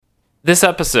this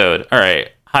episode. All right.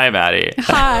 Hi, Maddie.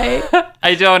 Hi.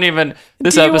 I don't even.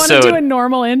 This do you episode. Want to do a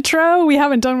normal intro? We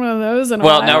haven't done one of those in a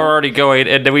while. Well, now we're already going,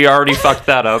 and we already fucked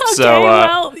that up. Okay, so,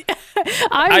 well,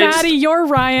 I'm Maddie. You're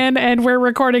Ryan, and we're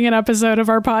recording an episode of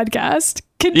our podcast.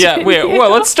 Continue. Yeah. Wait.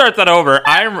 Well, let's start that over.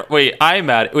 I'm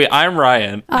Maddie. Wait. I'm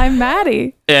Ryan. I'm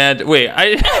Maddie. And wait.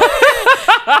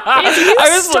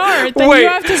 If you start, then you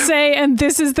have to say, and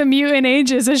this is The Mutant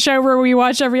Ages, a show where we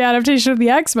watch every adaptation of the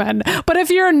X-Men. But if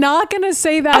you're not going to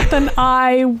say that, then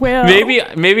I will.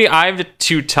 Maybe I'm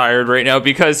too tired right now,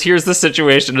 because here's the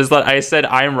situation, is that I said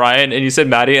I'm Ryan and you said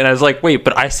Maddie, and I was like, wait,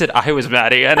 but I said I was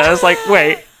Maddie, and I was like,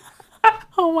 wait.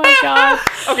 Oh my god.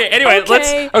 Okay, anyway,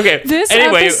 This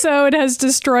episode has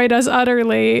destroyed us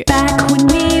utterly. Back when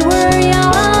we were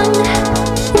young,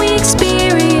 we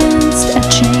experienced a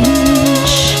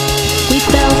change. We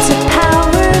felt a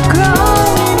power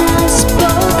grow in us,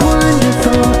 both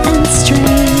wonderful and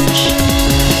strange.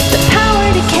 The power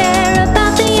to care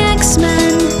about the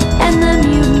X-Men and the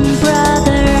Mutant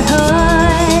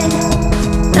Brotherhood.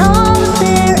 And all of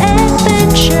their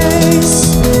adventures,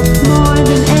 more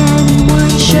than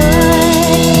anyone should.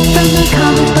 From the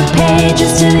comic book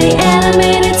pages to the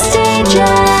animated stages.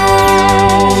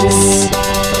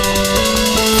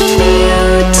 The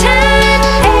Mutant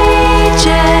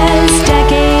Ages,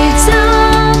 decades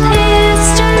of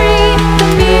history. The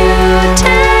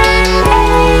Mutant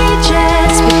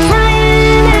Ages with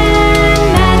Ryan and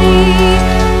Maddie.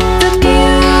 The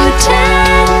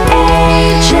Mutant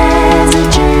Ages, a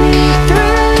journey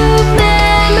through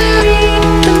memory.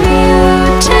 The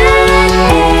Mutant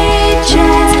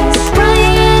Ages with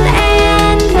Ryan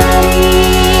and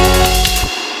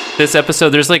Maddie. This episode,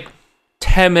 there's like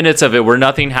 10 minutes of it where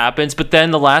nothing happens, but then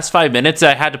the last 5 minutes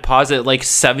I had to pause it like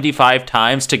 75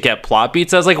 times to get plot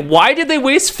beats. I was like, why did they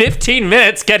waste 15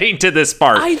 minutes getting to this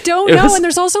part? I don't know. And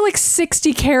there's also like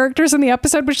 60 characters in the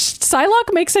episode, which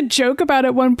Psylocke makes a joke about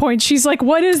at one point. She's like,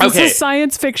 what is this, a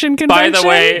science fiction convention? By the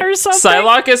way, or something?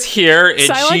 Psylocke is here, and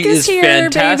she is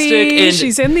fantastic. Baby. And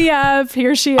she's in the app.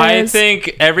 Here she is. I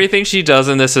think everything she does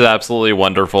in this is absolutely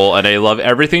wonderful, and I love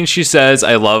everything she says.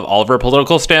 I love all of her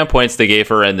political standpoints they gave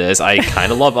her in this. I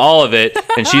kind of love all of it,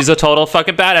 and she's a total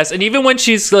fucking badass. And even when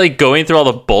she's like going through all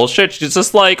the bullshit, she's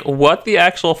just like, what the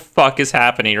actual fuck is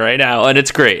happening right now? And it's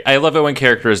great. I love it when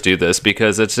characters do this,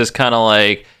 because it's just kind of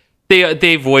like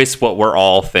they voice what we're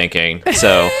all thinking.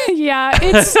 So yeah,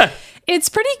 it's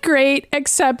pretty great,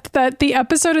 except that the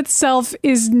episode itself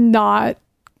is not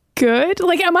good.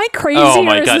 Like, am I crazy? Oh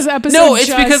my or is god! This episode No, it's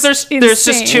just because there's insane?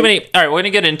 just too many. All right, we're gonna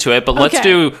get into it, but let's Okay.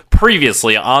 do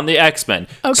previously on the X-Men.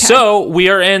 Okay. So we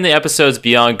are in the episodes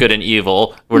Beyond Good and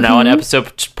Evil. We're now on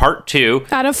episode part 2.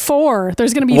 Out of 4,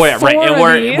 there's going to be Right, 4 and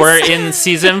of these. we're in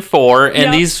season 4, and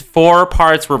Yep. these 4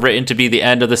 parts were written to be the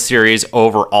end of the series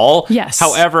overall. Yes.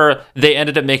 However, they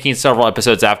ended up making several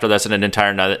episodes after this in an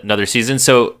entire another season.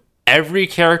 So every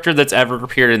character that's ever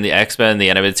appeared in the X-Men, the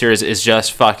animated series, is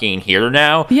just fucking here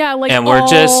now. Yeah, like and we're all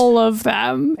just of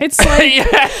them. It's like yeah,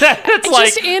 it's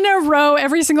just in a row,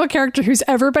 every single character who's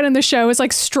ever been in the show is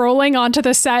like strolling onto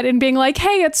the set and being like,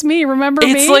 hey, it's me, remember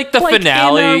me? It's like the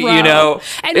finale, in a row. you know?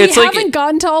 And It's we like- haven't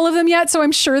gotten to all of them yet, so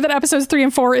I'm sure that episodes 3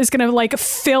 and 4 is going to like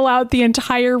fill out the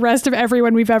entire rest of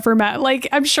everyone we've ever met. Like,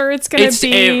 I'm sure it's going to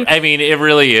be... I mean, it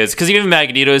really is, because even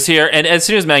Magneto is here, and as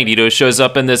soon as Magneto shows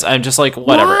up in this, I'm just like,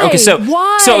 whatever. Why? Okay, so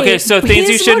Why? so things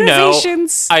you His should know.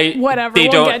 motivations, whatever. They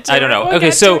We'll don't. get to I don't it. know. We'll Okay,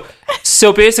 get so to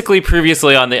so basically,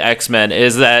 previously on the X-Men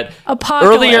is that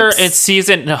Apocalypse. earlier in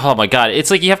season. Oh my god, it's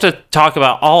like you have to talk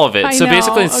about all of it. I So know,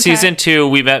 basically, in okay. season 2,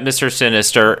 we met Mr.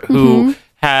 Sinister, who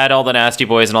had all the Nasty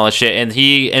Boys and all that shit, and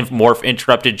he and Morph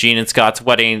interrupted Jean and Scott's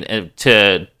wedding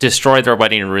to destroy their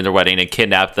wedding and ruin their wedding and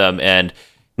kidnap them. And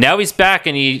now he's back,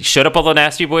 and he showed up all the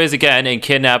Nasty Boys again and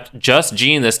kidnapped just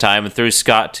Jean this time and threw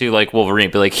Scott to like Wolverine,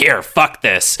 be like, here, fuck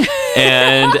this.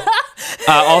 And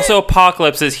also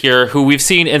Apocalypse is here, who we've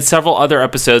seen in several other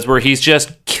episodes where he's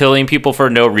just killing people for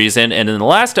no reason. And in the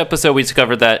last episode, we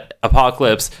discovered that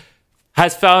Apocalypse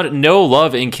has found no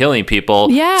love in killing people.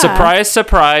 Yeah. Surprise,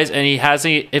 surprise. And he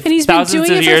hasn't, if And he's been thousands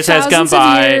doing of it years for has gone thousands of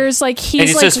by. years. Like, and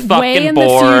he's like just way fucking in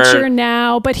bored. the future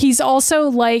now, but he's also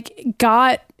like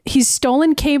he's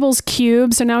stolen Cable's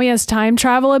cube, so now he has time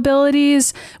travel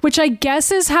abilities, which I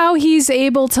guess is how he's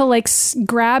able to like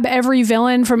grab every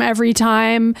villain from every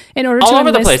time in order all to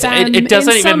over the enlist place. them It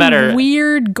doesn't in even some matter.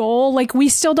 Weird goal. Like, we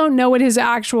still don't know what his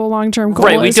actual long-term goal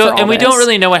Right, we is. don't, for all and we this. don't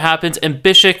really know what happens. And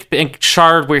Bishop and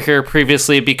Shard were here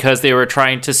previously because they were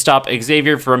trying to stop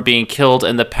Xavier from being killed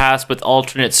in the past with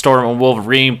alternate Storm and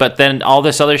Wolverine. But then all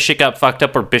this other shit got fucked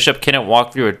up where Bishop couldn't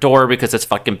walk through a door because it's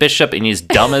fucking Bishop and he's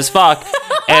dumb as fuck.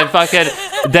 And fucking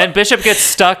then Bishop gets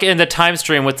stuck in the time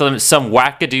stream with some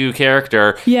wackadoo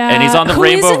character. Yeah, and he's on the who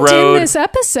Rainbow isn't Road. in this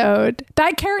episode.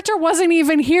 That character wasn't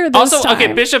even here this Also, time.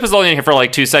 okay, Bishop is only in here for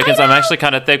like 2 seconds. I'm actually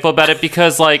kind of thankful about it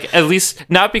because, like, at least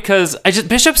not because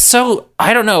Bishop's so,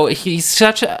 I don't know, he's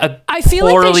such a I feel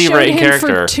like they poorly showed written him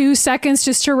character. for 2 seconds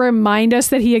just to remind us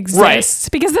that he exists.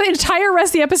 Because the entire rest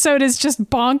of the episode is just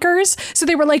bonkers. So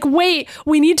they were like, wait,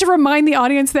 we need to remind the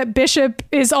audience that Bishop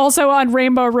is also on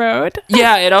Rainbow Road.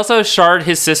 Yeah, and also Shard,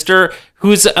 his sister,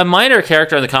 who's a minor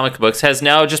character in the comic books, has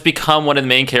now just become one of the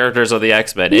main characters of the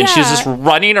X-Men. And she's just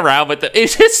running around with it.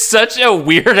 It's just such a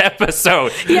weird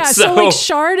episode. Yeah, so like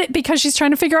Shard, because she's trying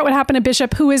to figure out what happened to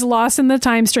Bishop, who is lost in the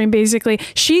time stream, basically,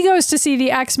 she goes to see the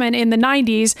X-Men in the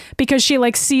 90s because she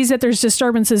like sees that there's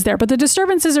disturbances there. But the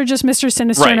disturbances are just Mr.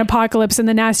 Sinister and Apocalypse and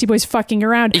the Nasty Boys fucking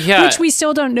around, which we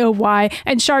still don't know why.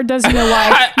 And Shard doesn't know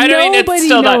why. Nobody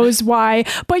knows why.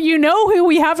 But you know who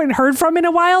we haven't heard from in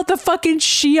a while? The fucking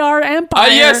Shi'ar Empire.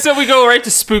 Yeah, so we go right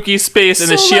to spooky space and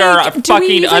the Shi'ar are fucking under do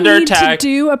we even need attack. to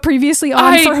do a previously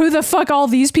on for who the fuck all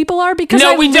these people are? Because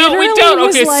no, we don't.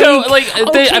 Okay, so like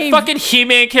a fucking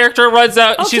He-Man character runs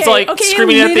out and she's like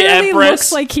screaming at the Empress.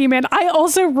 Looks like He-Man. I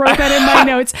also wrote that in my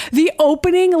notes. The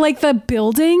opening, like the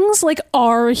buildings, like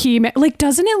are He-Man. Like,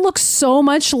 doesn't it look so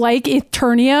much like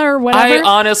Eternia or whatever? I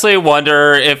honestly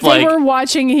wonder if they were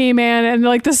watching He-Man and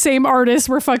like the same artists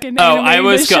were fucking. I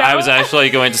was actually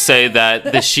going to say that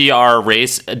the Shi'ar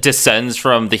race descends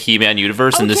from the He-Man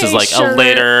universe, and this is like a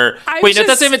later.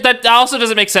 That also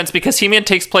doesn't make sense because He-Man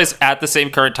takes place at the same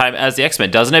current time as the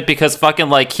X-Men, doesn't it? Because fucking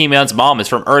like He-Man's mom is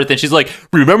from Earth, and she's like,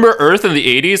 "Remember Earth in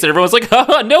the '80s?" And everyone's like,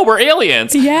 "Oh, no, we're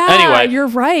aliens." Yeah. Anyway, you're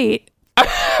right.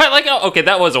 I like how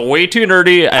that was way too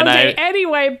nerdy. And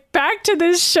anyway, back to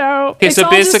this show. Okay, it's so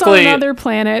all basically just on another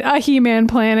planet, a He-Man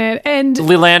planet, and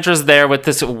Lilandra's there with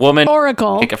this woman,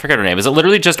 Oracle. I forget her name. Is it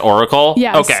literally just Oracle?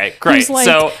 Yes. Okay, great. Who's like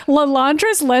so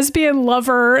Lilandra's lesbian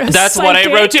lover. That's what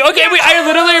I wrote too. Okay, I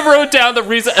literally wrote down the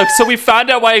reason. So we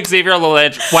found out why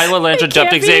Lilandra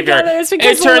jumped Xavier.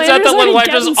 It turns out that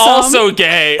Lilandra's also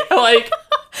gay. Like.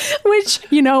 Which,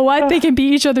 you know what? They can be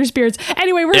each other's beards.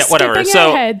 Anyway, we're skipping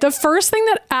ahead. The first thing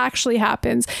that actually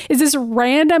happens is this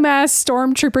random ass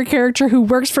stormtrooper character who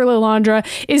works for Lilandra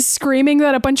is screaming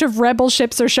that a bunch of rebel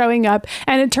ships are showing up,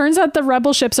 and it turns out the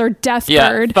rebel ships are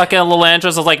Deathbird. Yeah, fucking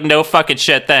Lilandra's like, no fucking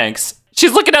shit, thanks.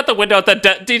 She's looking out the window at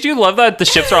the did you love that the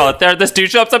ships are all out there? This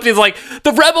dude shows up and he's like,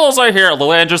 the rebels are here.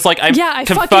 Lilandra's like, I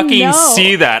can fucking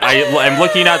see that. I'm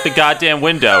looking out the goddamn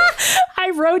window.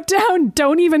 I wrote down,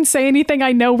 don't even say anything,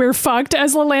 I know we're fucked,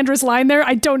 as Lilandra's line there.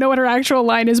 I don't know what her actual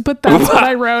line is, but that's what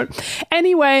I wrote.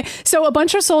 Anyway, so a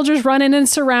bunch of soldiers run in and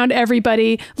surround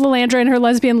everybody, Lilandra and her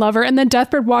lesbian lover, and then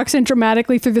Deathbird walks in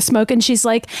dramatically through the smoke and she's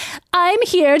like, I'm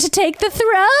here to take the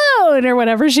throne, or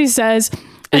whatever she says.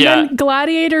 And then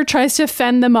Gladiator tries to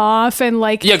fend them off and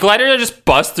like... Yeah, Gladiator just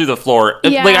busts through the floor.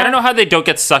 Yeah. Like, I don't know how they don't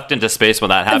get sucked into space when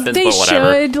that happens, but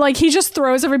whatever. They should. Like, he just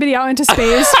throws everybody out into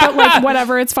space, but like,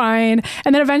 whatever, it's fine.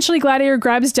 And then eventually Gladiator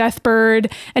grabs Deathbird,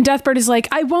 and Deathbird is like,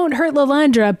 I won't hurt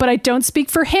Lilandra, but I don't speak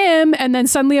for him. And then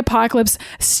suddenly Apocalypse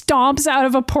stomps out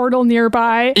of a portal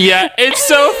nearby. Yeah, it's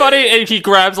so funny. And he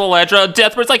grabs Lilandra.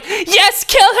 Deathbird's like, yes,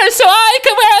 kill her so I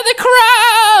can wear the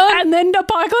crown. And then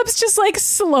Apocalypse just like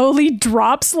slowly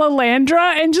drops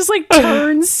Lilandra and just like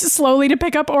turns slowly to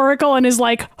pick up Oracle and is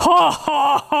like, ha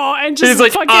ha ha, and just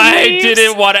like, fucking I leaves.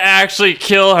 didn't want to actually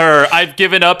kill her. I've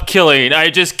given up killing.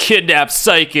 I just kidnap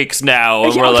psychics now.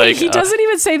 And we're like, he doesn't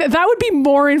even say that. That would be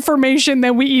more information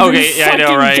than we even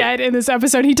get in this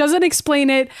episode. He doesn't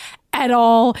explain it at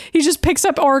all. He just picks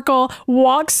up Oracle,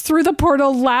 walks through the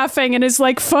portal laughing, and is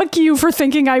like, fuck you for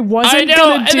thinking I wasn't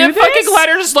gonna do this. And then fucking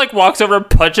Gladiator just like walks over and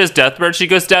punches Deathbird. She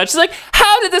goes down. She's like,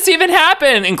 how did this even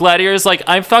happen? And Gladiator's like,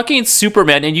 I'm fucking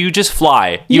Superman and you just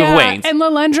fly. You have wings. And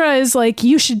Lilandra is like,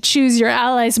 you should choose your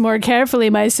allies more carefully,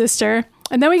 my sister.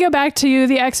 And then we go back to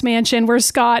the X Mansion where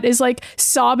Scott is like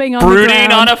sobbing on the ground.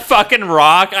 Brooding on a fucking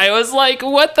rock. I was like,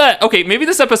 what the? Okay, maybe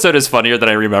this episode is funnier than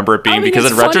I remember it being because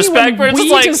in retrospect, where it's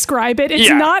just like. Describe it. It's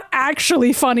not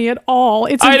actually funny at all.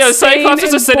 It's I know, Cyclops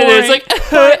is just sitting there. It's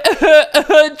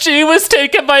like, G was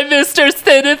taken by Mr.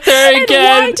 Sinister again. And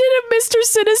why didn't Mr.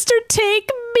 Sinister take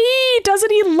me?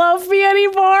 Doesn't he love me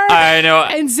anymore? I know.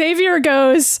 And Xavier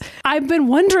goes, I've been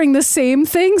wondering the same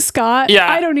thing, Scott.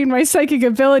 Yeah. I don't need my psychic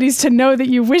abilities to know that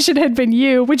you wish it had been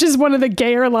you, which is one of the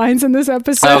gayer lines in this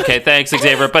episode. Okay, thanks,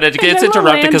 Xavier. But it gets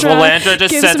interrupted because Lilandra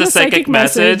just sends a psychic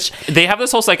message. They have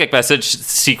this whole psychic message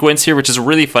sequence here, which is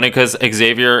really funny because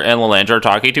Xavier and Lilandra are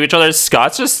talking to each other.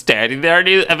 Scott's just standing there, and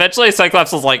eventually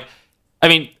Cyclops is like, I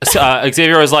mean,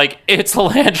 Xavier was like, it's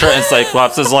Lilandra. And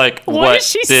Cyclops is like, what is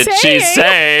she did she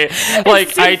say?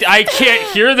 Like, I can't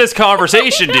hear this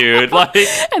conversation, dude. Like,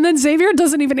 And then Xavier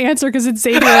doesn't even answer because it's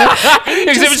Xavier.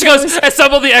 Xavier just goes,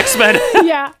 assemble the X-Men.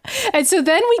 Yeah. And so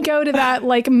then we go to that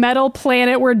like metal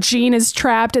planet where Jean is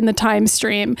trapped in the time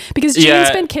stream because Jean's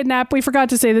been kidnapped. We forgot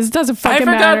to say this. It doesn't fucking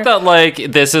matter. I forgot that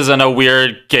like this isn't a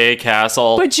weird gay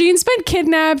castle. But Jean's been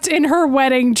kidnapped in her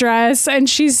wedding dress and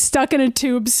she's stuck in a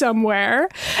tube somewhere.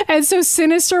 And so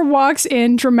Sinister walks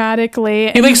in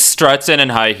dramatically. He like struts in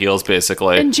high heels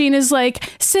basically. And Jean is like,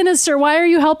 Sinister, why are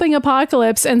you helping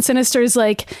Apocalypse? And Sinister's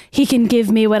like, he can give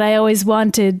me what I always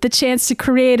wanted, the chance to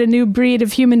create a new breed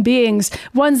of human beings,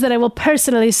 ones that I will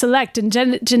personally select and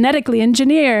genetically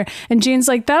engineer. And Jean's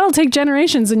like, that'll take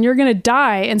generations and you're going to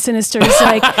die. And Sinister's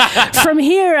like, from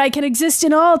here, I can exist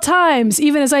in all times.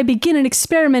 Even as I begin an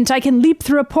experiment, I can leap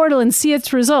through a portal and see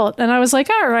its result. And I was like,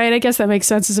 all right, I guess that makes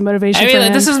sense as a motivation. I mean,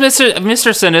 like, this is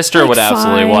Mr. Sinister would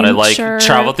absolutely want to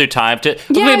travel through time to.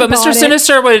 Okay, but Mr.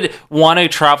 Sinister would want to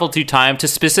travel through time to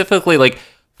specifically like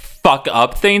fuck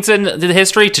up things in the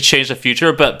history to change the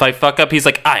future. But by fuck up, he's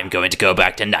like, I'm going to go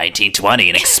back to 1920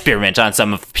 and experiment on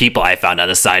some of people I found on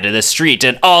the side of the street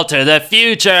and alter the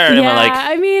future. Yeah, and like,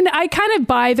 I mean, I kind of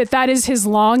buy that is his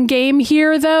long game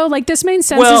here, though. Like, this makes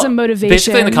sense as a motivation.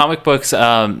 Basically, in the comic books,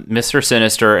 Mr.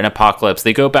 Sinister and Apocalypse,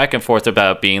 they go back and forth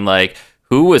about being like,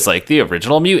 who was like the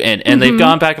original mutant, and they've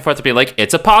gone back and forth to be like,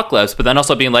 it's Apocalypse, but then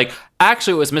also being like,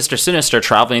 actually it was Mr. Sinister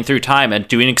traveling through time and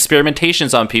doing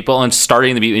experimentations on people and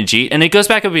starting the mutant gene, and it goes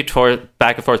back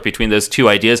and forth between those two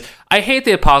ideas. I hate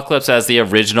the Apocalypse as the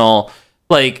original.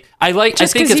 Like, I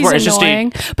think it's more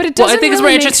interesting. But it doesn't. I think it's more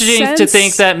really interesting to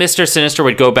think that Mr. Sinister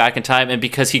would go back in time, and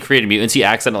because he created mutants, he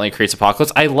accidentally creates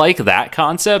Apocalypse. I like that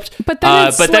concept. But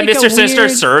then, Mr. Sinister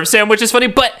serves him, which is funny.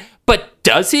 But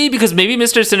does he? Because maybe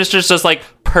Mr. Sinister's just like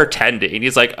pretending.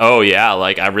 He's like, oh yeah,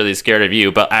 like I'm really scared of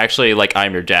you, but actually, like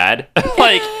I'm your dad.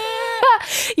 Like.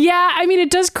 Yeah, I mean,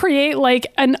 it does create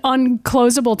like an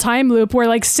unclosable time loop where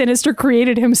like Sinister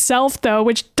created himself, though,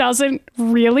 which doesn't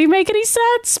really make any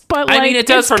sense. But like, I mean, it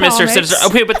does for comics. Mr. Sinister.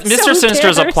 Okay, but Mr. Sinister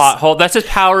is a plot hole. That's his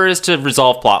power, is to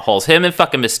resolve plot holes. Him and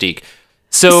fucking Mystique.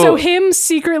 So him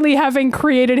secretly having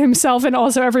created himself and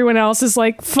also everyone else is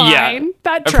like, fine. Yeah,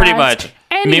 that tracks. Pretty much.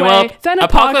 Anyway, meanwhile, then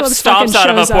Apocalypse stomps out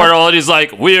of a portal and he's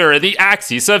like, we're in the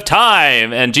axis of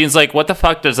time. And Jean's like, what the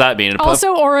fuck does that mean?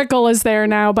 Also, Oracle is there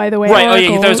now, by the way. Right, Oracle.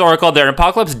 Oh yeah, there's Oracle there. And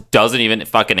Apocalypse doesn't even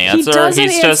fucking answer.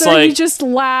 He just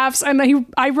laughs. And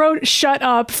I wrote shut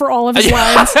up for all of his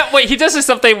lines. Wait, he does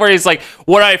something where he's like,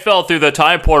 when I fell through the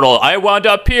time portal, I wound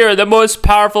up here, the most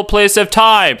powerful place of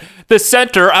time. The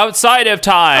center outside of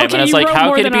time. Okay, and it's you like, wrote how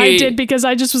more can than it be? I did because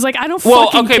I just was like, I don't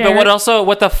fucking care. But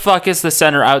what the fuck is the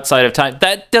center outside of time?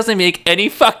 That doesn't make any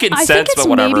fucking sense. I think it's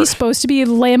maybe supposed to be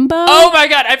limbo. Oh my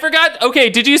god, I forgot. Okay,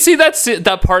 did you see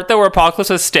that part though where Apocalypse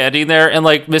was standing there and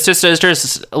like Mr.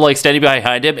 Sinister's like standing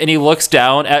behind him and he looks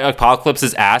down at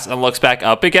Apocalypse's ass and looks back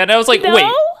up again? And I was like, no? Wait.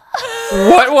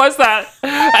 What was that?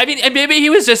 I mean, maybe he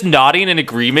was just nodding in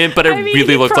agreement, but it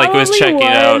really looked like he was checking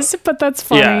out. But that's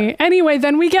funny. Yeah. Anyway,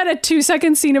 then we get a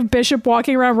 2-second scene of Bishop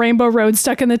walking around Rainbow Road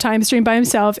stuck in the time stream by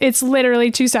himself. It's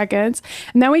literally 2 seconds.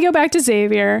 And then we go back to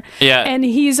Xavier. Yeah. And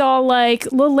he's all like,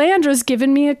 Lilandra's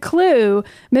given me a clue.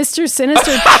 Mr.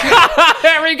 Sinister.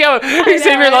 There we go.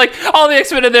 Xavier, like, all the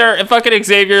X-Men in there, and fucking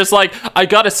Xavier's like, I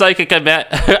got a psychic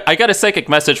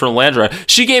message from Lilandra.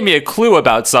 She gave me a clue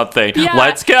about something. Yeah.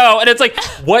 Let's go. And it's like,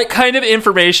 what kind of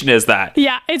information is that?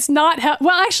 Yeah, it's not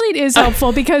well, actually it is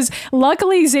helpful because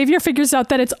luckily Xavier figures out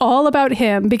that it's all about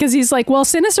him because he's like, well,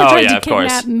 Sinister tried to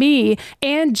kidnap me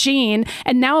and Jean,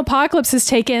 and now Apocalypse has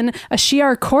taken a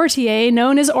Shi'ar courtier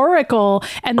known as Oracle,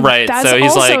 and that's so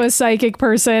also like, a psychic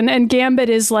person, and Gambit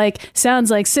is like, sounds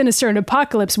like Sinister and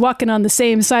Apocalypse walking on the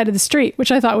same side of the street,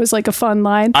 which I thought was like a fun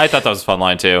line. I thought that was a fun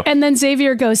line too. And then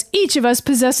Xavier goes, each of us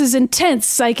possesses intense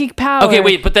psychic power. Okay,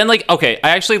 wait, but then like, okay, I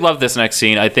actually love this next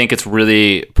scene. I think it's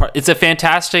a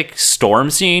fantastic storm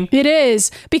scene. It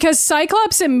is, because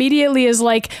Cyclops immediately is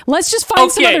like, let's just find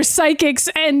some other psychics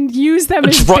and use them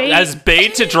as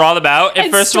bait to draw them out.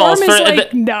 And first of all,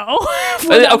 no.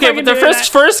 Okay, but the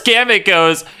first Gambit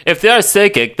goes, if they're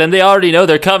psychic, then they already know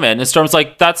they're coming. And Storm's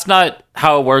like, that's not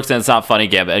how it works, and it's not funny,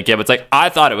 Gambit. And Gambit's like, I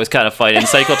thought it was kind of funny. And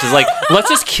Cyclops is like, let's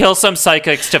just kill some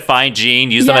psychics to find Jean,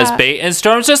 use them as bait. And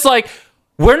Storm's just like,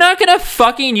 we're not gonna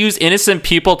fucking use innocent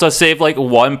people to save like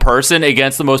one person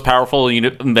against the most powerful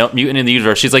mutant in the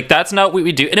universe. She's like, that's not what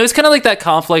we do. And it was kind of like that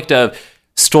conflict of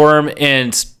Storm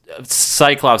and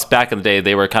Cyclops back in the day.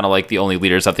 They were kind of like the only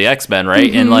leaders of the X-Men,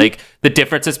 right? Mm-hmm. And like the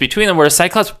differences between them, where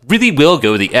Cyclops really will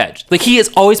go the edge. Like, he has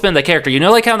always been that character. You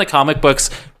know, like how in the comic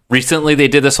books, recently they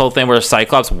did this whole thing where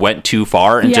Cyclops went too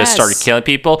far and just started killing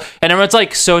people, and everyone's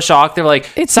like so shocked. They're like,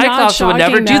 It's Cyclops not would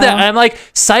never shocking, do that. though. And I'm like,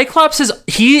 Cyclops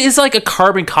is like a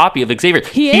carbon copy of Xavier.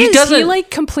 He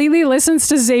like completely listens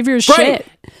to Xavier's shit.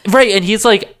 Right, and he's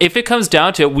like, if it comes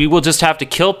down to it, we will just have to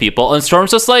kill people. And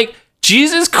Storm's just like,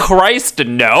 Jesus Christ,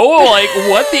 no! Like,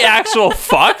 what the actual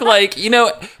fuck? Like, you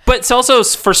know, but it's also,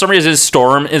 for some reason,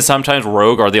 Storm and sometimes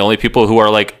Rogue are the only people who are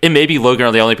like, and maybe Logan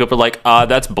are the only people who are like,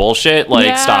 that's bullshit.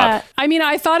 Like, stop. I mean,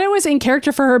 I thought it was in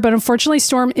character for her, but unfortunately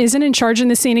Storm isn't in charge in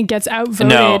the scene and gets outvoted.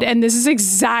 No. And this is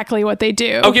exactly what they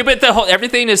do. Okay, but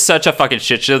everything is such a fucking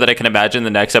shit show that I can imagine the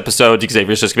next episode,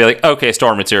 Xavier's just gonna be like, okay,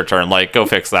 Storm, it's your turn. Like, go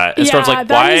fix that. And Storm's like,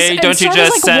 why don't you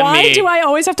just send why me? Why do I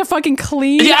always have to fucking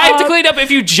clean Yeah, I have to up? clean up. If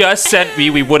you just sent me,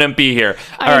 we wouldn't be here.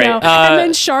 All I right. know. And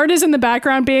then Shard is in the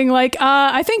background being like,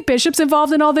 I think Bishop's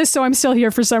involved in all this, so I'm still here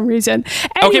for some reason.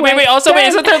 Anyway, wait. Also,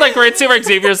 isn't there like great scene where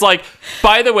Xavier's like,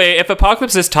 by the way, if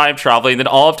Apocalypse is time traveling, then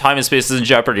all of time and space is in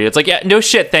jeopardy. It's like, yeah, no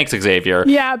shit. Thanks, Xavier.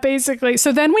 Yeah, basically.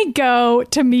 So then we go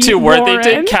to meet Worthington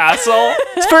Warren. Castle.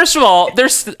 First of all,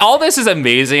 all this is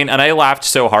amazing, and I laughed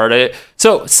so hard at it.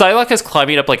 So Psylocke is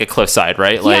climbing up like a cliffside,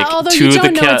 right? Like, yeah, although to you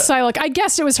don't the know it's Psylocke. I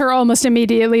guessed it was her almost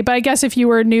immediately, but I guess if you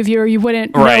were a new viewer, you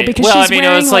wouldn't know right. because Well, she's I mean,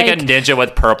 wearing it was like a ninja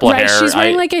with purple hair. She's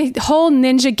wearing like a whole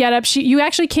ninja getup. You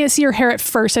actually can't see her hair at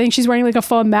first. I think she's wearing like a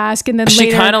full mask, and then she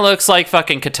later, kind of looks like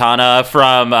fucking Katana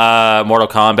from Mortal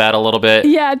Kombat a little bit.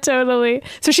 Yeah, totally.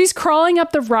 So she's crawling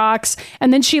up the rocks,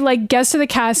 and then she like gets to the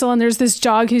castle, and there's this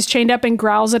dog who's chained up and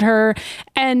growls at her,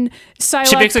 and Psylocke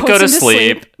She makes it puts go to him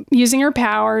sleep. using her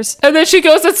powers. And then she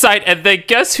goes inside, and then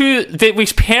guess who? We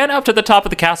pan up to the top of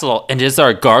the castle, and is there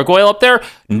a gargoyle up there?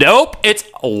 Nope, it's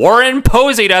Warren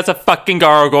posing as a fucking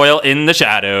gargoyle in the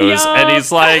shadows. Yup. And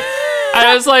he's like,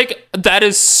 I was like, that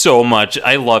is so much.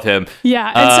 I love him.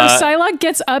 Yeah, and so Psylocke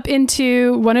gets up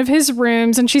into one of his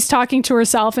rooms, and she's talking to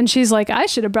herself, and she's like, I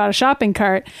should have brought a shopping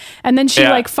cart. And then she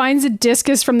like finds a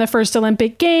discus from the first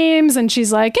Olympic Games, and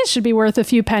she's like, it should be worth a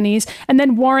few pennies. And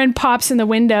then Warren pops in the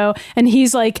window, and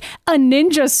he's like, a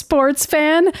ninja sports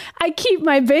fan? I keep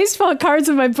my baseball cards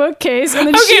in my bookcase. And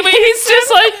then Okay, but he's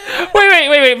just like,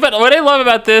 wait. But what I love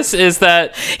about this is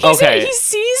that, he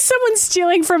sees someone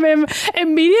stealing from him,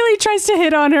 immediately tries to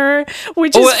hit on her,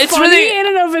 which is it's funny really- in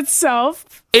and of itself.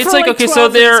 It's for like, okay, so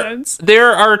 12 reasons.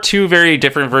 there are two very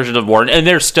different versions of Warren, and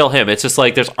there's still him. It's just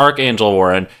like there's Archangel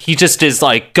Warren. He just is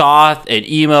like goth and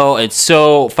emo and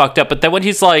so fucked up. But then when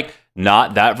he's like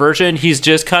not that version, he's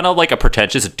just kind of like a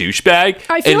pretentious douchebag.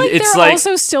 I feel like they're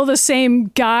also still the same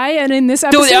guy, and in this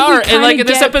episode, they are, we and like in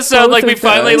this episode, like we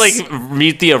finally those. like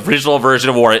meet the original version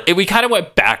of Warren. And we kind of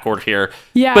went backward here,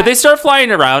 Yeah. But they start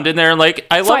flying around in there, and like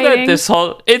I love that Fighting. this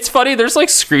whole. It's funny. There's like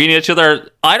screaming at each other.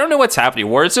 I don't know what's happening.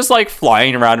 Warren's just like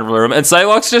flying around in the room, and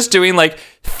Psylocke's just doing like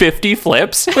 50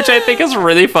 flips, which I think is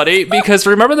really funny because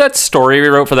remember that story we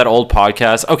wrote for that old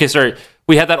podcast? Okay, sorry.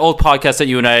 We had that old podcast that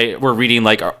you and I were reading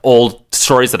like our old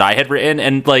stories that I had written,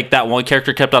 and like that one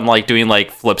character kept on like doing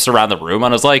like flips around the room,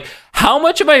 and I was like, how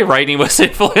much of my writing was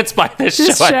influenced by this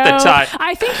show at the time?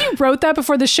 I think you wrote that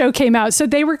before the show came out, so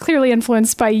they were clearly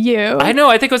influenced by you. I know.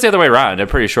 I think it was the other way around. I'm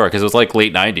pretty sure because it was like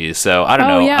late 90s. So I don't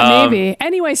know. Oh, yeah, maybe.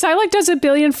 Anyway, Psylocke does a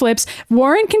billion flips.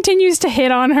 Warren continues to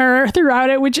hit on her throughout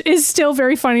it, which is still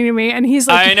very funny to me. And he's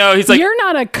like, I know. He's like, you're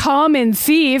not a common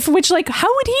thief, which, like,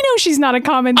 how would he know she's not a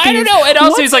common thief? I don't know. And also,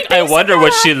 What's he's like, the I basis wonder for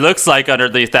what that? she looks like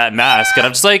underneath that mask. And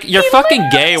I'm just like, you're He fucking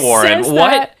literally gay, Warren. says What?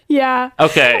 that. Yeah.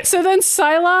 Okay. So then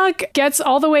Psylocke gets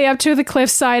all the way up to the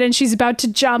cliffside and she's about to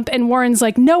jump and Warren's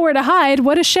like, nowhere to hide.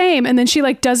 What a shame. And then she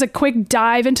like does a quick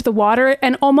dive into the water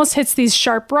and almost hits these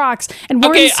sharp rocks. And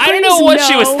Warren Okay, I don't know what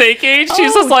she was no. thinking.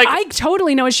 She's just like, I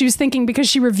totally know what she was thinking because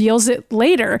she reveals it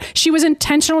later. She was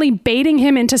intentionally baiting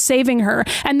him into saving her.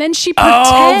 And then she pretends.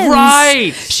 Oh,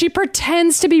 right. She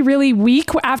pretends to be really weak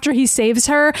after he saves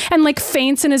her and like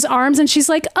faints in his arms. And she's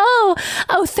like, oh,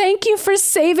 thank you for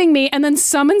saving me. And then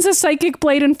summons a psychic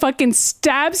blade and fucking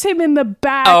stabs him in the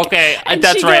back. Okay, And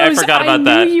that's she right. I goes, forgot about I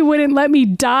that. knew you wouldn't let me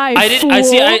die. I didn't. Fool. I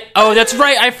see. Oh, that's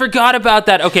right. I forgot about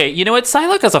that. Okay, you know what?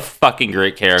 Psylocke is a fucking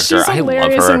great character. She's I love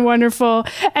hilarious her. and wonderful.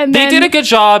 And They then, did a good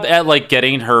job at like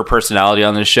getting her personality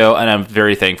on the show, and I'm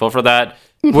very thankful for that.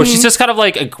 Where she's just kind of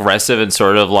like aggressive and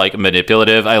sort of like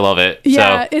manipulative. I love it.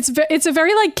 Yeah, So, it's a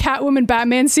very like Catwoman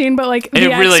Batman scene, but like the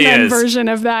It really X-Men is. version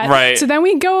of that. Right. So then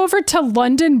we go over to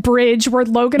London Bridge where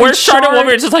Logan where and Charlotte Shard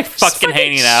Woman is just like fucking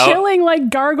hanging out. chilling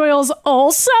like gargoyles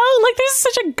also. Like this is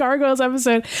such a gargoyles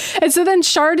episode. And so then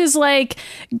Shard is like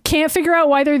can't figure out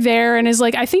why they're there and is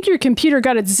like, I think your computer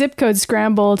got its zip code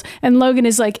scrambled. And Logan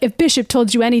is like, if Bishop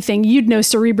told you anything, you'd know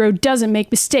Cerebro doesn't make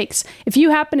mistakes. If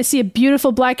you happen to see a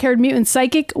beautiful black-haired mutant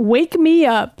psychic, wake me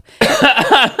up.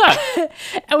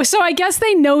 up. So I guess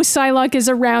they know Psylocke is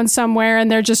around somewhere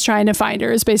and they're just trying to find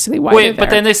her is basically why they're but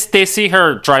there. then they see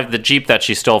her drive the Jeep that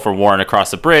she stole from Warren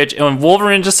across the bridge, and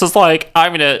Wolverine just is like,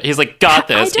 he's like, got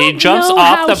this. I don't He jumps know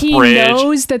off how the he bridge.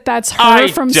 knows that that's her I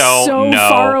from don't so know.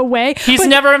 far away. He's But-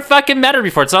 never fucking met her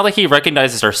before. It's not like he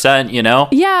recognizes her scent, you know?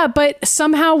 Yeah, but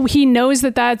somehow he knows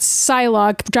that that's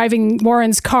Psylocke driving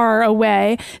Warren's car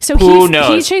away. So Who he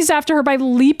knows? chased after her by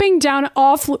leaping down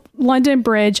off London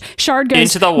Bridge. Shard goes,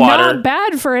 Into the water. not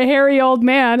bad for a hairy old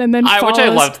man, and then Which follows. I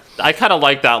loved. I kind of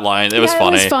liked that line. It was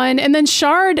funny. It was fun. And then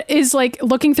Shard is like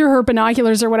looking through her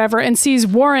binoculars or whatever and sees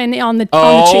Warren on the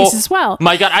chase as well.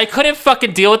 My God, I couldn't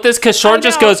fucking deal with this because I Short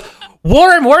just know. goes,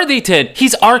 Warren Worthington,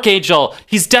 he's Archangel.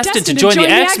 He's destined to join the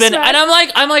X-Men. And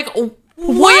I'm like,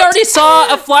 we already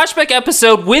saw a flashback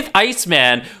episode with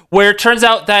Iceman where it turns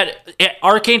out that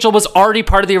Archangel was already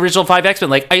part of the original 5 X-Men.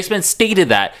 Like, Iceman stated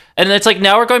that. And it's like,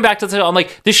 now we're going back to the... I'm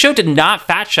like, this show did not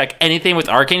fact check anything with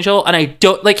Archangel. And I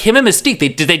don't... Like, him and Mystique,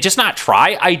 did they just not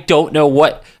try? I don't know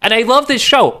what... And I love this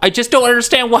show. I just don't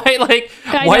understand why,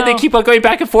 why they keep on going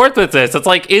back and forth with this. It's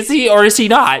like, is he or is he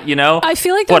not, you know? I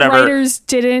feel like the Whatever. writers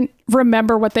didn't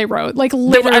remember what they wrote. Like,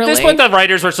 literally. At this point, the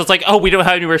writers were just like, oh, we don't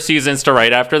have any more seasons to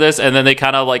write after this. And then they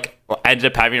kind of like ended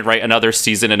up having to write another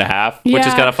season and a half, which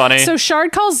is kind of funny. So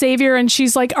Shard calls Xavier and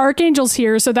she's like, Archangel's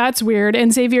here, so that's weird.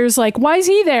 And Xavier's like, why is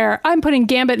he there? I'm putting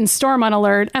Gambit and Storm on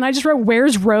alert. And I just wrote,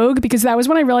 where's Rogue? Because that was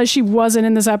when I realized she wasn't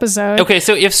in this episode. Okay,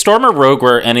 so if Storm or Rogue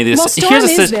were any of these... Well, Storm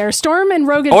is there. Storm and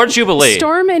Rogue... Or Jubilee.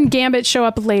 Storm and Gambit show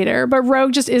up later, but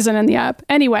Rogue just isn't in the app.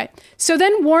 Anyway, so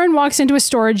then Warren walks into a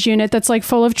storage unit that's like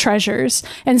full of treasures,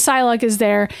 and Psylocke is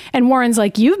there, and Warren's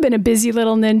like, you've been a busy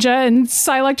little ninja, and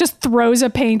Psylocke just throws a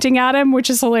painting at him, which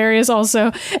is hilarious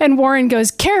also. And Warren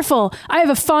goes, careful, I have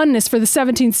a fondness for the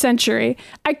 17th century.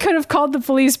 I could have called the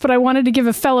police, but I wanted to give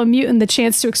a fellow mutant the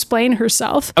chance to explain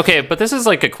herself. Okay, but this is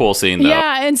like a cool scene, though.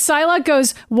 Yeah, and Psylocke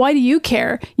goes, why do you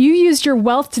care? You used your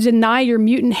wealth to deny your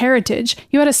mutant heritage.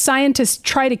 You had a scientist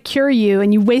try to cure you,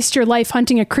 and you waste your life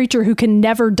hunting a creature who can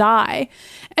never die.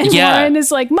 And Yeah. Warren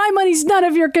is like, my money's none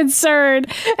of your concern.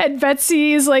 And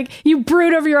Betsy is like, you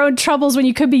brood over your own troubles when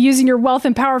you could be using your wealth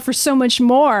and power for so much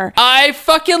more. I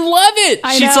fucking love it.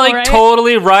 I She's know, like right?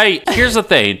 totally right. Here's the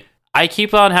thing. I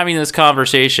keep on having this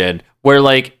conversation where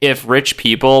like if rich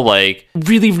people, like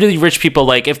really, really rich people,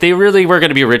 like if they really were going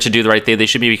to be rich and do the right thing, they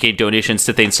should be making donations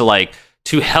to things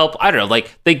to help, I don't know,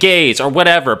 like the gays or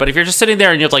whatever. But if you're just sitting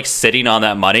there and you're like sitting on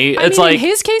that money, I it's mean, like... in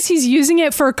his case, he's using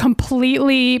it for a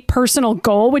completely personal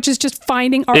goal, which is just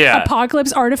finding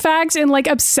apocalypse artifacts and like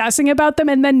obsessing about them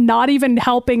and then not even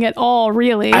helping at all,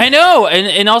 really. I know.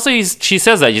 And also she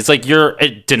says that. It's like you're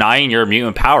denying your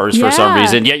mutant powers for some Yeah.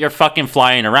 reason, yet you're fucking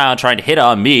flying around trying to hit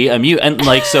on me, a mutant.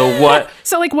 Like, so what?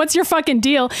 So, like, what's your fucking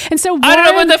deal? And so Warren, I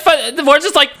don't know, but the Warren's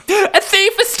just like, a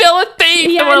thief is still a thief.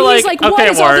 yeah, and we're and like, he's like, okay, what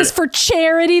is all Warren. this for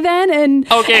charity then? And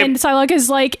Psylocke is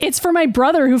like, it's for my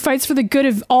brother who fights for the good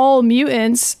of all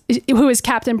mutants, who is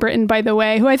Captain Britain, by the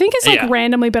way, who I think has like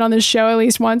randomly been on this show at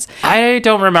least once. I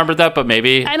don't remember that, but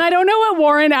maybe. And I don't know what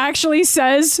Warren actually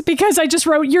says because I just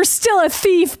wrote, you're still a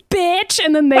thief, bitch.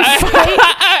 And then they fight.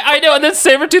 I know, and then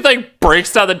Sabretooth like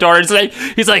breaks down the door and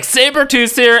he's like,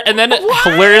 Sabretooth's here, and then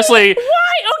hilariously...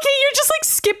 Why? Okay, you're just like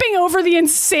skipping over the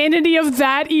insanity of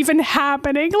that even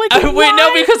happening. Like, Wait, why?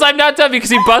 no, because I'm not done, because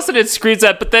he busted and screams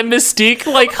that, but then Mystique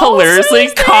like hilariously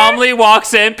is there. calmly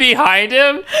walks in behind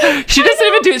him. She doesn't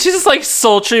even do it. She just like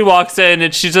sultry walks in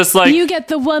and she's just like... You get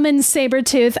the woman,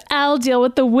 Sabretooth. I'll deal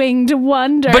with the winged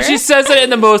wonder. But she says it in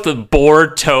the most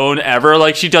bored tone ever.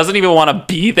 Like, she doesn't even want to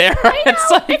be there.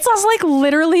 It's like... It's also like,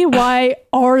 literally, why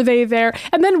are they there?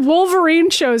 And then Wolverine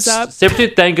shows up.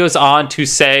 Sabretooth then goes on to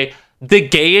say the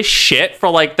gayest shit for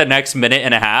like the next minute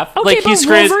and a half. Okay, Like, he but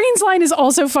screams... Wolverine's line is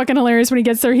also fucking hilarious when he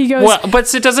gets there. He goes, Well, but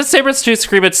doesn't Sabretooth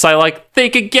scream at Psylocke,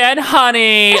 think again,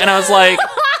 honey? And I was like,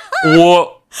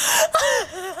 whoa.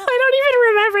 I don't even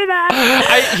remember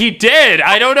that. He did.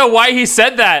 I don't know why he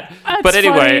said that. That's but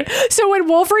anyway. funny. So when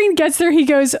Wolverine gets there, he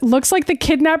goes, looks like the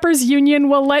Kidnappers Union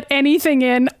will let anything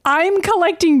in. I'm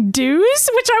collecting dues,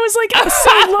 which I was like,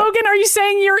 so Logan, are you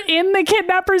saying you're in the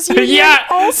Kidnappers Union Yeah,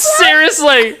 also?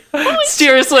 seriously.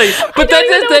 Seriously. But don't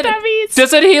even know what that means.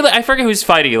 Doesn't he, I forget who's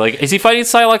fighting. Like, is he fighting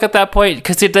Psylocke at that point?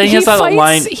 Because then he has that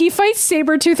line. He fights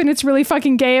Sabretooth and it's really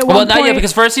fucking gay at one Well, point. not yet,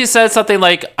 because first he said something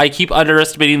like, I keep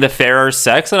underestimating the fairer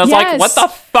sex. And I was like, Yes. what the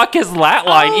fuck is that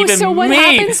line even so what mean?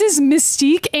 happens is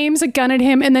Mystique aims a gun at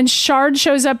him, and then Shard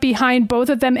shows up behind both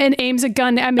of them and aims a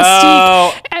gun at Mystique.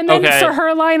 Oh, and then okay. for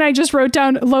her line, I just wrote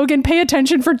down, Logan, pay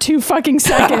attention for 2 fucking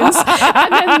seconds.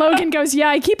 And then Logan goes, yeah,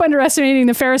 I keep underestimating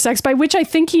the Ferrosex, by which I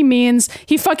think he means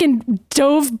he fucking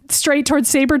dove straight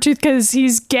towards Sabretooth because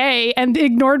he's gay and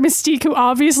ignored Mystique, who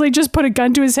obviously just put a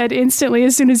gun to his head instantly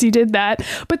as soon as he did that.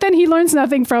 But then he learns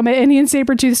nothing from it, and he and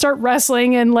Sabretooth start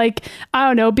wrestling and, like, I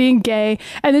don't know, being gay.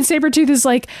 And then Sabretooth is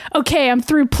like, okay, I'm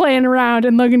through playing around.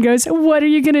 And Logan goes, what are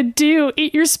you gonna do?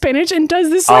 Eat your spinach? And does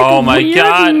this like Oh my weird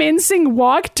God. mincing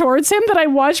walk towards him that I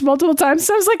watched multiple times.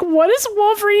 So I was like, what is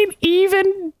Wolverine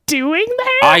even doing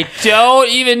there? I don't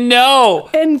even know.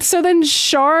 And so then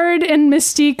Shard and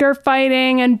Mystique are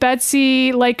fighting, and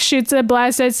Betsy like shoots a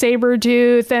blast at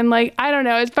Sabretooth, and like, I don't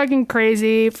know, it's fucking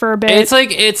crazy for a bit. It's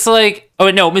like, oh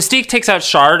no, Mystique takes out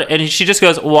Shard and she just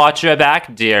goes, watch your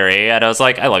back, dearie. And I was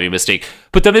like, I love you, Mystique.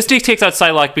 But then Mystique takes out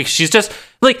Psylocke because she's just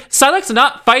like, Psylocke's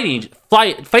not fighting or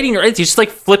anything. She's just like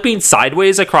flipping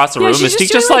sideways across the room. she's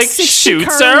Mystique just just doing, like 60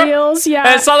 shoots her. cartwheels,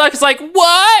 yeah. And Psylocke's like,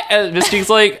 what? And Mystique's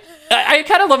like, I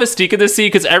kind of love Mystique in this scene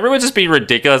because everyone's just being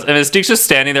ridiculous, and Mystique's just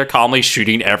standing there calmly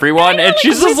shooting everyone, and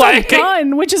she's just like, a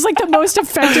gun, which is like the most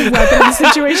effective weapon in the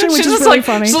situation, which she's is just really like,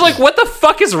 funny. she's like, what the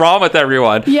fuck is wrong with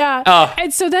everyone? Yeah.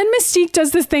 And so then Mystique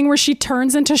does this thing where she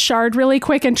turns into Shard really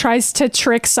quick and tries to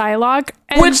trick Psylocke.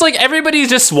 And Which, like, everybody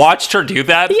just watched her do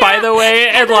that, by the way,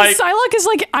 and then like, Psylocke is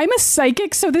like, I'm a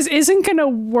psychic, so this isn't gonna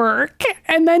work.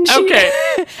 And then she, Okay.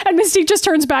 and Mystique just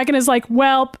turns back and is like,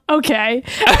 well, okay.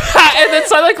 and then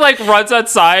Psylocke like runs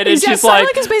outside, and she's like,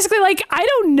 Psylocke is basically like, I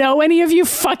don't know any of you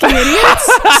fucking idiots,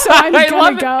 so I'm I gonna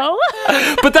love go.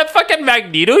 but that fucking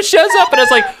Magneto shows up, and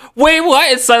it's like, wait,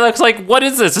 what? And Psylocke's like, what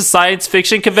is this, a science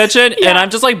fiction convention? And I'm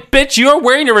just like, bitch, you're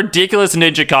wearing a ridiculous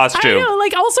ninja I costume. know,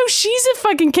 like, also she's a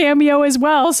fucking cameo as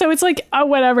well, so it's like, oh,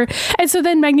 whatever. And so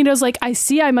then Magneto's like, I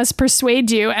see, I must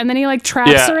persuade you, and then he like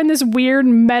traps Yeah. her in this weird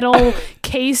metal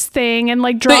case thing and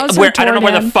like draws her I don't know toward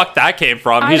where him. the fuck that came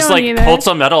from. I He just don't like either. pulled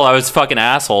some metal out of his fucking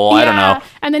asshole. I don't know.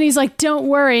 And then he's like, don't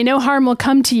worry, no harm will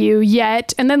come to you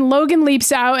yet. And then Logan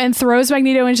leaps out and throws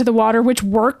Magneto into the water, which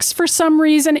works for some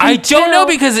reason. I don't know,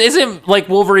 because isn't like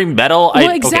Wolverine metal? Well,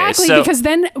 exactly, because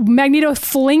then Magneto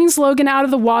flings Logan out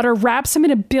of the water, wraps him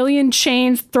in a billion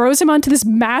chains, throws him onto this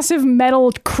massive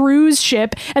metal cruise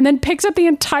ship, and then picks up the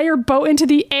entire boat into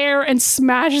the air and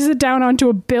smashes it down onto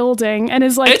a building, and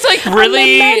is like, It's like really-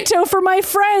 a memento for my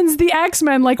friends, the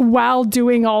X-Men, like while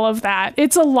doing all of that.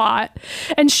 It's a lot.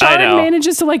 And Shard know.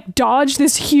 manages to like dodge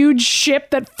this huge ship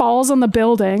that falls on the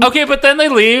building. Okay, but then they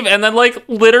leave, and then like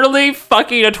literally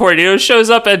fucking a tornado shows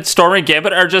up, and Storm and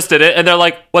Gambit are just in it, and they're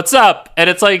like, "What's up?" And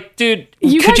it's like, dude,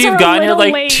 You could guys you are have a gotten here little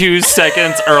like late. 2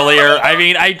 seconds earlier? I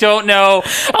mean, I don't know.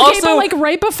 Okay, Also, but like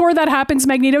right before that happens,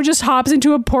 Magneto just hops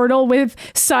into a portal with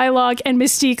Psylocke and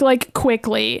Mystique like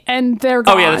quickly, and they're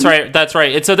gone. oh yeah, that's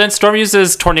right. And so then Storm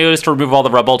uses tornadoes to remove all the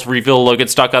rubble to reveal Logan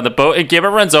stuck on the boat, and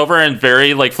Gambit runs over and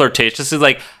very like flirtatious is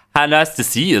like, "How nice to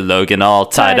see you, Logan, all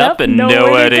tied up and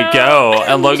nowhere to go."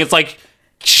 And Logan's like,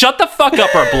 "Shut the fuck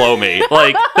up or blow me."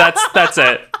 Like that's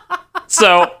it.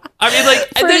 So I mean, like,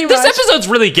 Pretty this much. episode's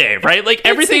really gay, right? Like,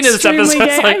 everything in this extremely episode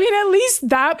is gay. like, I mean, at least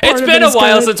that part it's of been it a is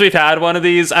while good. since we've had one of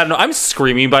these. I don't know. I'm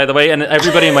screaming, by the way, and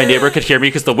everybody in my neighborhood could hear me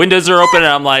because the windows are open, and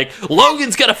I'm like,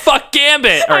 Logan's gonna fuck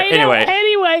Gambit. Or I know. anyway.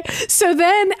 Anyway, so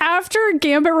then after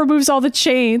Gambit removes all the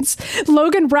chains,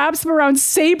 Logan wraps them around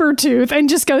Sabretooth and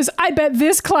just goes, I bet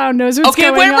this clown knows what's Okay,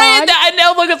 going wait, on. and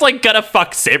now Logan's like gonna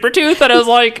fuck Sabretooth, and I was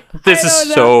like, this I is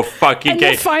don't so know. fucking And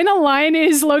gay. the final line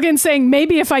is Logan saying,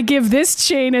 maybe if I give this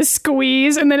chain a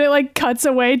squeeze, and then it like cuts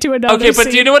away to another Okay, but do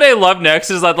you scene. know what I love next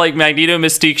is that like Magneto and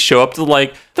Mystique show up to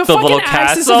like The the little fucking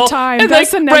Axis castle, of Time. and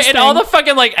That's like, the next and all thing. the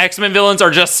fucking like X-Men villains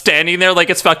are just standing there like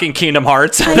it's fucking Kingdom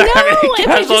Hearts. I They're know, having a and, like,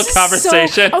 casual this is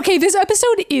conversation. So, okay, this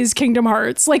episode is Kingdom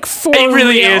Hearts, like for It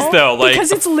really real, is, though, like,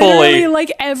 because it's fully. literally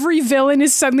like every villain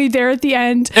is suddenly there at the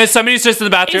end. And somebody's just in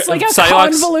the bathroom. It's like a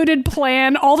Psylocke's convoluted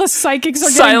plan. All the psychics are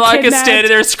getting Psylocke kidnapped. is standing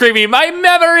there screaming, "My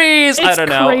memories!" I It's don't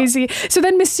know. crazy. So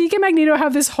then Mystique and Magneto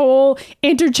have this whole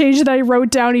interchange that I wrote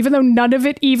down, even though none of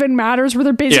it even matters, where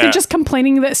they're basically Yeah. just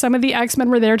complaining that some of the X-Men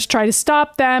were there to try to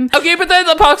stop them. Okay, but then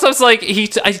Apocalypse like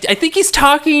I think he's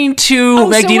talking to So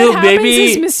Magneto. what happens Maybe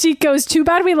is Mystique goes, too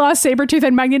bad we lost Sabretooth,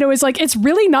 and Magneto is like, it's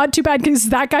really not too bad because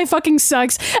that guy fucking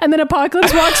sucks. And then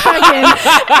Apocalypse walks back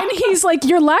in and he's like,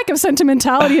 your lack of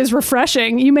sentimentality is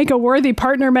refreshing. You make a worthy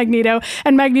partner, Magneto.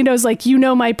 And Magneto's like, you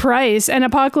know my price. And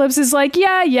Apocalypse is like,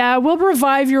 yeah, we'll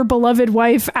revive your beloved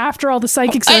wife after all the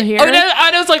psychics are here.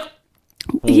 I was like,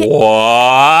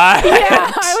 What?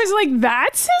 Yeah, I was like,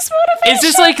 that's his motivation. Is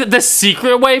this like the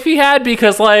secret wife he had?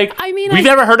 Because like, I mean, we've I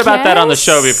never heard about that on the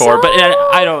show guess before, but so.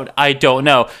 I don't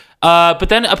know. But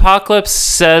then Apocalypse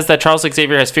says that Charles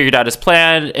Xavier has figured out his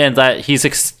plan and that he's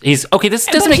okay. This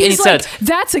doesn't But make any he's like, sense.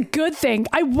 That's a good thing.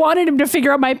 I wanted him to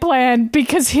figure out my plan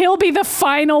because he'll be the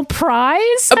final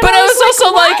prize. But And I was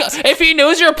also what? like, if he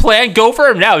knows your plan, go for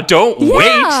him now. Don't wait.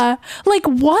 Yeah, like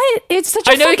what? It's such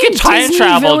a I know you fucking can time Disney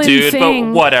travel, villain dude,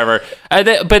 thing. but whatever.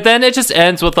 But then it just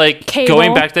ends with like Cable.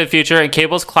 going back to the future, and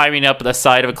Cable's climbing up the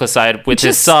side of a cliffside with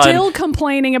his Just son. still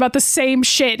complaining about the same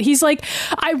shit. He's like,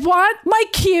 I want my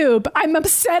cube. I'm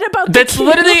upset about That's the cube.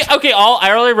 literally okay. All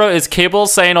I really wrote is Cable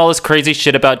saying all this crazy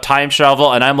shit about time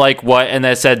travel, and I'm like, what? And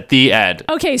then it said the end.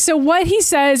 Okay, so what he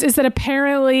says is that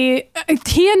apparently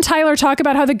he and Tyler talk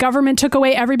about how the government took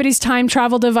away everybody's time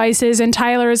travel devices, and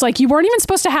Tyler is like, you weren't even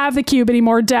supposed to have the cube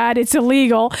anymore, Dad. It's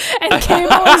illegal. And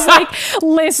Cable is like,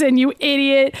 listen, you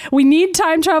idiot. We need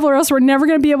time travel or else we're never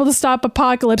going to be able to stop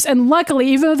Apocalypse. And luckily,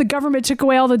 even though the government took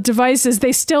away all the devices,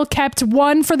 they still kept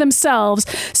one for themselves.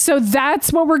 So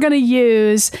that's what we're going to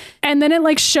use. And then it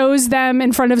like shows them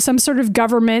in front of some sort of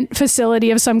government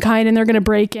facility of some kind, and they're going to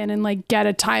break in and like get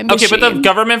a time machine. Okay, but the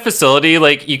government facility,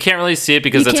 like you can't really see it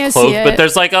because You it's can't closed. see But it.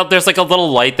 there's like a little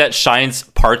light that shines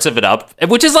parts of it up,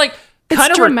 which is like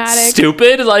kind of dramatic.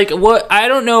 stupid. Like what? I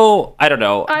don't know.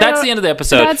 That's the end of the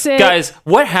episode. That's it. Guys,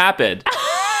 what happened?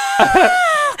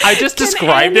 I just Can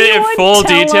described it in anyone full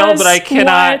tell detail, us but I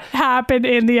cannot. What happened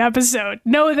in the episode?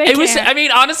 No, they It was. can't. I mean,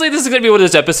 honestly, this is going to be one of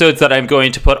those episodes that I'm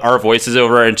going to put our voices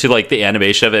over into like the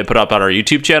animation of it and put up on our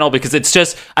YouTube channel because it's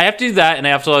just I have to do that and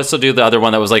I have to also do the other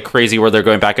one that was like crazy where they're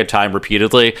going back in time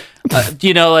repeatedly. Like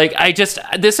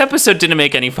this episode didn't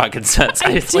make any fucking sense.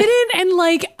 I didn't, and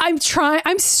like I'm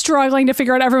struggling to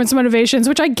figure out everyone's motivations,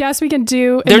 which I guess we can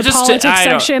do in They're the just- politics I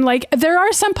don't- section. Like there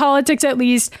are some politics at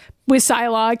least with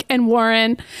Psylocke and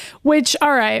Warren, which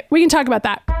all right, we can talk about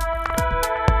that.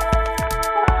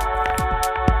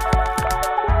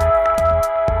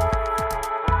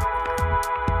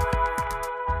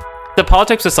 The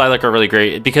politics of Psylocke are really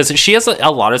great because she has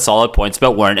a lot of solid points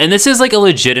about Warren. And this is like a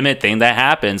legitimate thing that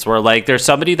happens where like there's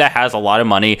somebody that has a lot of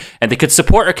money and they could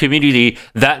support a community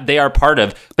that they are part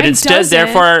of, but And instead doesn't.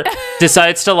 therefore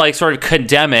decides to like sort of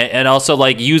condemn it and also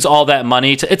like use all that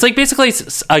money to, it's like basically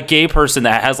a gay person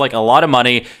that has like a lot of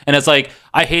money and it's like,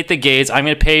 I hate the gays. I'm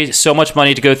going to pay so much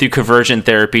money to go through conversion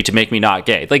therapy to make me not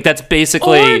gay. Like that's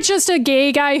basically... Or just a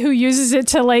gay guy who uses it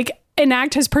to like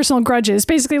enact his personal grudges,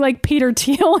 basically like Peter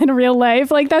Thiel in real life.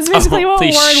 Like that's basically what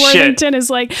Holy Warren shit. Worthington is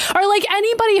like. Or like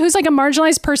anybody who's like a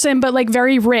marginalized person but like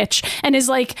very rich and is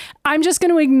like, I'm just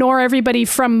going to ignore everybody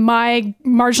from my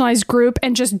marginalized group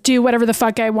and just do whatever the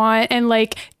fuck I want and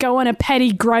like go on a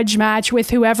petty grudge match with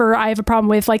whoever I have a problem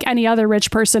with, like any other rich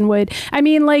person would. I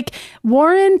mean, like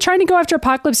Warren trying to go after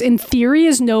Apocalypse in theory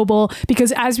is noble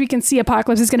because as we can see,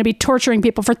 Apocalypse is going to be torturing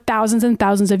people for thousands and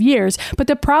thousands of years. But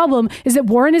the problem is that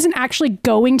Warren isn't actually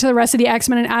going to the rest of the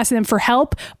X-Men and asking them for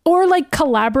help or like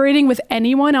collaborating with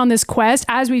anyone on this quest,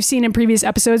 as we've seen in previous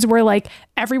episodes where like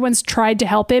everyone's tried to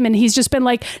help him and he's just been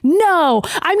like, no,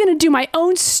 I'm going to do my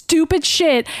own stupid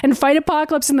shit and fight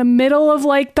Apocalypse in the middle of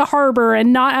like the harbor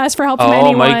and not ask for help from Oh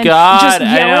anyone. my God, Just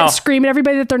I yell know. at, scream at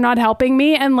everybody that they're not helping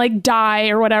me and like die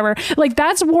or whatever. Like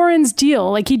that's Warren's deal.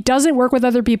 Like he doesn't work with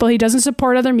other people. He doesn't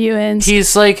support other mutants.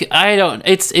 He's like,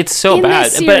 it's so in bad.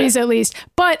 this series at least.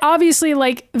 But obviously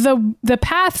like the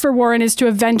path for Warren is to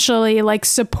eventually like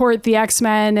support the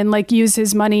X-Men and like use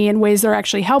his money in ways that are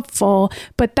actually helpful,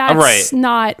 but that's Right.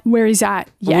 not where he's at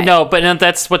yet. No, but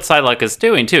that's what Psylocke is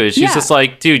doing too. Is she's Yeah. just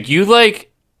like, dude, you like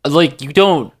you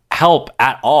don't help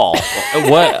at all.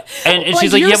 What? And Like,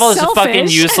 she's like, you you're have all this fucking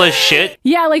selfish. useless shit.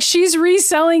 Yeah, like she's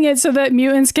reselling it so that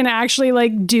mutants can actually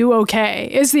like do okay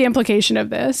is the implication of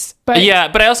this. But Yeah,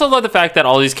 but I also love the fact that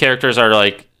all these characters are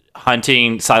like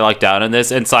hunting Psylocke down in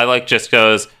this, and Psylocke just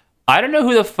goes, I don't know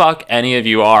who the fuck any of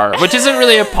you are, which isn't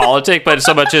really a politic, but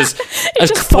so much as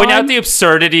just point fun. out the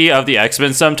absurdity of the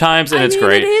X-Men sometimes, and I it's mean,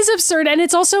 great. it is absurd, and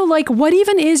it's also like, what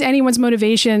even is anyone's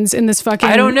motivations in this fucking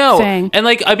I don't know. thing? And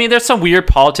like, I mean, there's some weird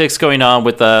politics going on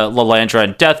with the Lalandra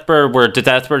and Deathbird, where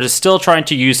Deathbird is still trying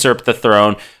to usurp the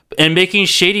throne and making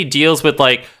shady deals with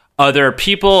like other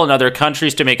people and other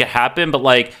countries to make it happen, but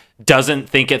like doesn't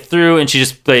think it through, and she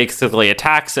just basically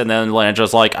attacks, and then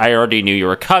Landra's like, I already knew you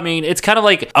were coming. It's kind of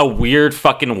like a weird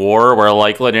fucking war where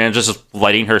like Landra's just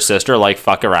letting her sister like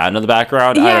fuck around in the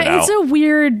background. I don't know. It's a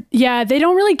weird, they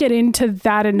don't really get into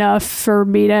that enough for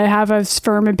me to have a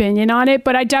firm opinion on it,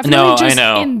 but I definitely No, I just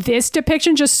know. in this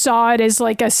depiction just saw it as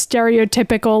like a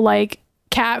stereotypical like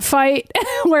cat fight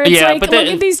where it's Yeah, like, but look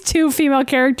at these two female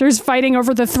characters fighting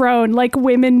over the throne like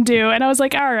women do. And I was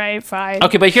like, all right, fine.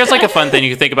 Okay, but here's like a fun thing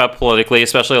you can think about politically,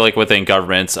 especially like within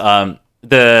governments.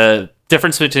 The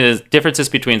differences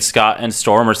between Scott and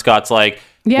Storm, where Scott's like,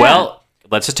 well,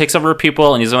 let's just take some of our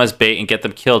people and use them as bait and get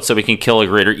them killed so we can kill a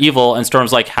greater evil. And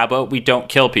Storm's like, how about we don't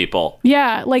kill people?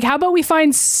 Yeah, like how about we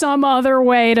find some other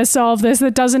way to solve this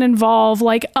that doesn't involve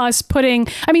like us putting...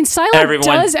 I mean, Psylocke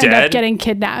does end up getting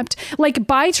kidnapped. Like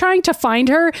by trying to find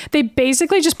her, they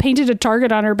basically just painted a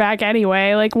target on her back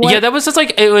anyway. Like what? Yeah, that was just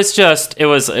like, it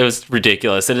was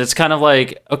ridiculous. And it's kind of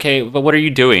like, okay, but what are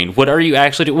you doing? What are you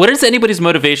actually doing? What is anybody's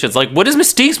motivations? Like, what is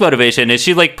Mystique's motivation? Is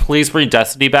she like, please bring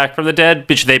Destiny back from the dead?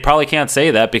 Which they probably can't say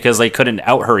that because they couldn't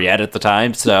out her yet at the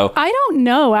time. So I don't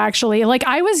know, actually. Like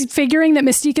I was figuring that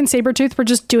Mystique and Sabretooth were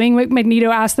just doing what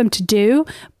Magneto asked them to do,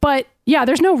 but yeah,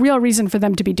 there's no real reason for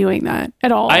them to be doing that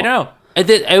at all. I know it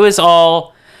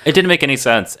didn't make any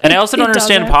sense. And I also don't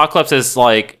understand Apocalypse's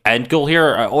like end goal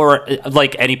here, or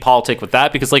like any politic with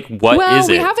that, because like what is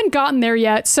it? We haven't gotten there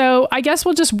yet, so I guess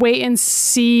we'll just wait and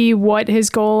see what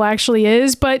his goal actually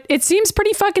is, but it seems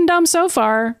pretty fucking dumb so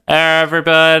far.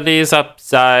 Everybody's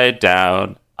upside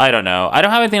down. I don't know. I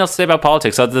don't have anything else to say about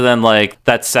politics other than like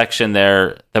that section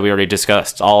there that we already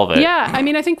discussed, all of it. Yeah, I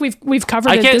mean, I think we've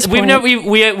covered it at this point.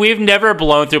 We've never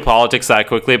blown through politics that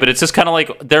quickly, but it's just kind of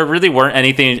like there wasn't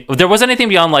anything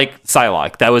beyond like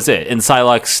Psylocke. That was it. And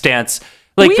Psylocke's stance.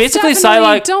 Like basically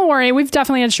Psylocke. Don't worry, we've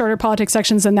definitely had shorter politics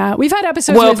sections than that. We've had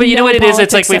episodes. Well, but you know what it is?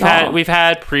 It's like we've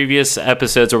had previous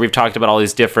episodes where we've talked about all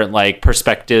these different like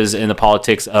perspectives in the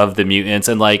politics of the mutants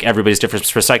and like everybody's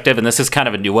different perspective. And this is kind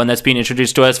of a new one that's being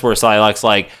introduced to us, where Psylocke's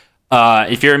like,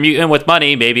 if you're a mutant with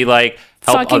money, maybe like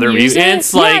help fucking other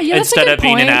mutants, like instead of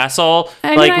being an asshole.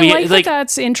 I like that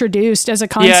that's introduced as a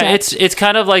concept. Yeah, it's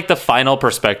kind of like the final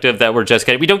perspective that we're just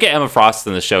getting. We don't get Emma Frost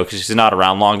in the show because she's not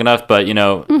around long enough, but you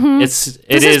know, it is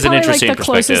an interesting like the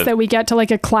closest that we get to like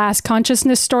a class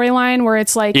consciousness storyline where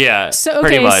it's like,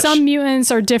 pretty much. Some mutants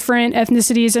are different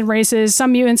ethnicities and races.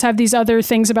 Some mutants have these other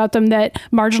things about them that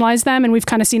marginalize them, and we've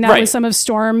kind of seen that with some of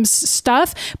Storm's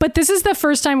stuff. But this is the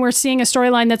first time we're seeing a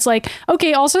storyline that's like,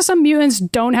 okay, also some mutants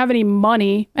don't have any money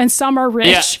and some are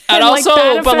rich, and also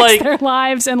like, that affects their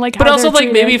lives and like, but how also they're like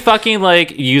treated. maybe fucking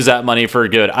like use that money for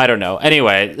good. I don't know.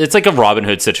 Anyway, it's like a Robin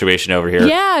Hood situation over here.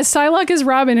 Yeah, Psylocke is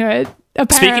Robin Hood.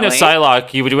 Apparently. Speaking of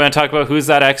Psylocke, do you want to talk about who's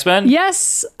that X-Men?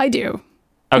 Yes, I do.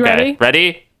 Okay,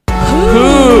 ready? Who's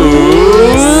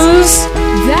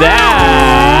that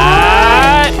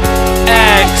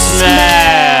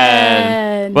X-Men?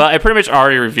 Well, I pretty much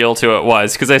already revealed who it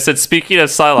was because I said, speaking of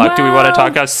Psylocke, do we want to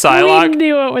talk about Psylocke? We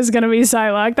knew it was going to be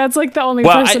Psylocke. That's like the only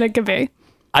person it could be.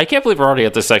 I can't believe we're already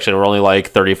at this section. We're only like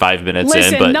 35 minutes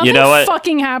in, but you know what? Nothing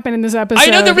fucking happened in this episode. I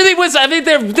know there really was. I mean,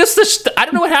 I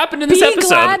don't know what happened in this episode. Be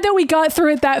glad that we got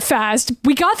through it that fast.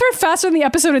 We got through it faster than the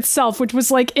episode itself, which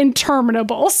was like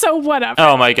interminable. So whatever.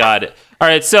 Oh my god! All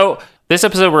right, so this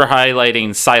episode we're highlighting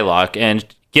Psylocke, and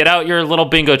get out your little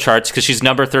bingo charts because she's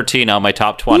number 13 on my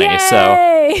top 20. Yay! So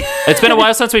it's been a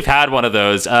while since we've had one of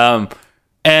those.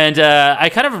 And I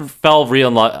kind of fell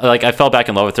I fell back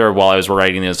in love with her while I was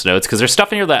writing those notes because there's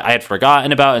stuff in here that I had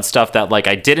forgotten about and stuff that like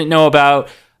I didn't know about.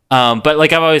 But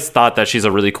like I've always thought that she's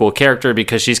a really cool character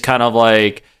because she's kind of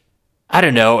like, I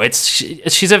don't know,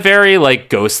 she's a very like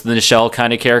Ghost in the Shell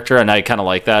kind of character, and I kind of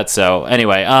like that. So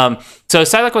anyway, so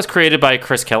Psylocke was created by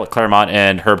Chris Claremont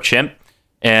and Herb Chimp.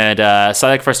 And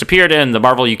Psylocke first appeared in the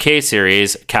Marvel UK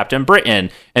series Captain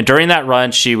Britain, and during that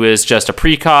run, she was just a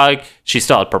precog. She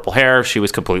still had purple hair. She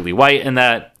was completely white in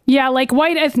that. Yeah, like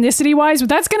white ethnicity wise, but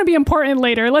that's going to be important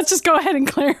later. Let's just go ahead and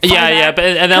clarify. Yeah, but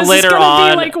and then later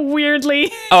on, be like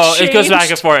weirdly. It goes back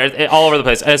and forth all over the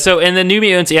place. So in the New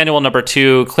Mutants Annual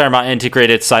 #2, Claremont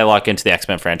integrated Psylocke into the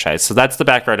X-Men franchise. So that's the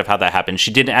background of how that happened.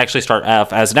 She didn't actually start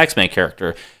off as an X-Men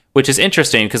character, which is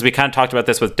interesting because we kind of talked about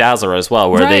this with Dazzler as well,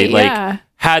 where they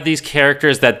had these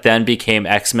characters that then became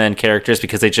X-Men characters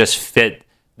because they just fit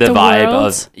the vibe world?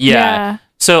 of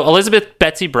So Elizabeth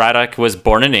Betsy Braddock was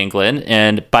born in England,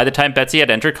 and by the time Betsy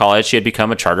had entered college, she had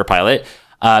become a charter pilot.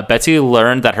 Betsy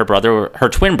learned that her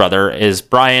twin brother is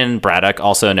Brian Braddock,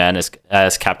 also known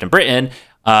as Captain Britain.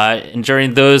 And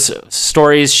during those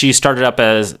stories, she started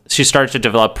to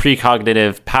develop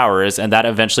precognitive powers, and that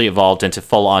eventually evolved into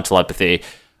full-on telepathy.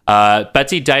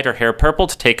 Betsy dyed her hair purple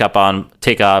to take up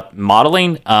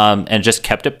modeling, and just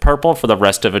kept it purple for the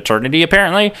rest of eternity,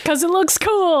 apparently. Because it looks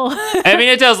cool. I mean,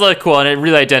 it does look cool, and it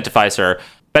really identifies her.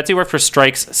 Betsy worked for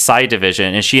Strike's Psi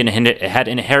division, and she had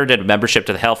inherited membership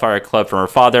to the Hellfire Club from her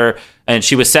father, and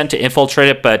she was sent to infiltrate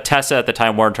it, but Tessa at the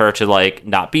time warned her to like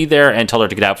not be there and told her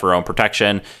to get out for her own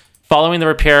protection. Following the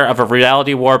repair of a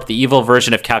reality warp, the evil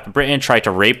version of Captain Britain tried to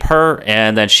rape her,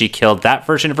 and then she killed that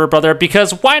version of her brother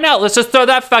because why not? Let's just throw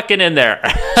that fucking in there.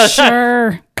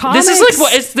 Sure. Comics. This is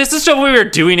like this is what we were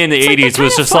doing in the 80s.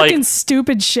 Was just fucking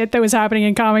stupid shit that was happening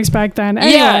in comics back then.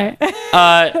 Anyway.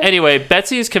 Yeah. Anyway,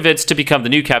 Betsy is convinced to become the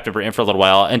new Captain Britain for a little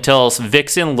while until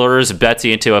Vixen lures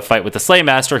Betsy into a fight with the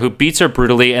Slaymaster, who beats her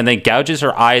brutally and then gouges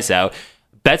her eyes out.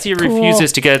 Betsy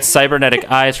refuses to get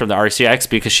cybernetic eyes from the RCX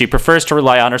because she prefers to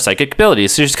rely on her psychic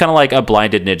abilities. So she's kind of like a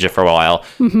blinded ninja for a while.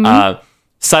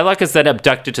 Psylocke is then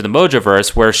abducted to the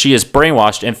Mojoverse, where she is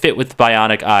brainwashed and fit with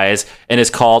bionic eyes and is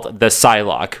called the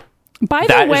Psylocke. By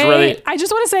the way, I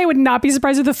just want to say I would not be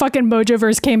surprised if the fucking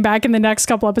Mojoverse came back in the next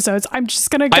couple episodes. I'm just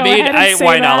going to go ahead and say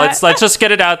why that. not? Let's just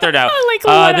get it out there now.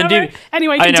 Anyway, continue.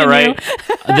 I know, right?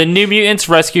 The New Mutants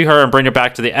rescue her and bring her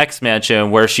back to the X-Mansion,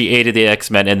 where she aided the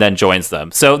X-Men and then joins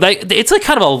them. So it's like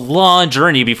kind of a long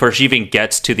journey before she even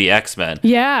gets to the X-Men.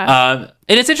 Yeah.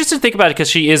 And it's interesting to think about it because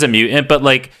she is a mutant, but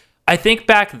like I think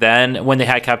back then when they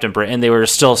had Captain Britain, they were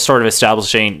still sort of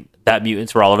establishing that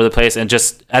mutants were all over the place, and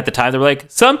just at the time they were like,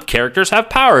 some characters have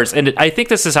powers, and I think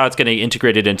this is how it's going to get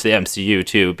integrated into the MCU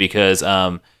too, because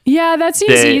yeah, that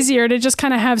seems easier to just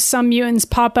kind of have some mutants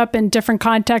pop up in different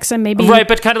contexts and maybe right,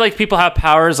 but kind of like people have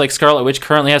powers, like Scarlet Witch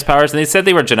currently has powers, and they said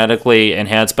they were genetically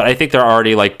enhanced, but I think they're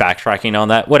already like backtracking on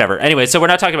that. Whatever. Anyway, so we're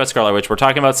not talking about Scarlet Witch, we're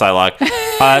talking about Psylocke.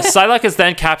 Psylocke is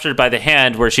then captured by the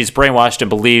Hand, where she's brainwashed and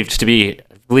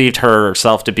believed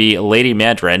herself to be Lady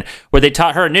Mandarin, where they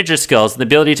taught her ninja skills and the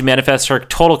ability to manifest her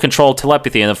total control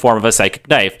telepathy in the form of a psychic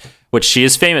knife, which she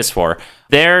is famous for.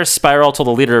 There, Spiral told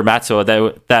the leader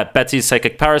Matsuo that Betsy's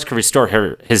psychic powers could restore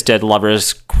his dead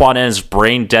lover's Quanen's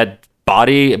brain-dead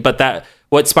body, but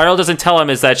what Spiral doesn't tell him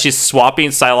is that she's swapping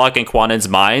Psylocke and Quanen's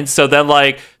minds, so then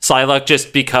like Psylocke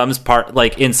just becomes part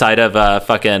like inside of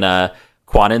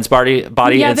Quanen's body,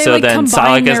 and so then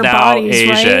Psylocke is now bodies,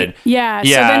 Asian. Right? Yeah, so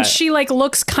then she like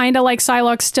looks kind of like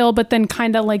Psylocke still, but then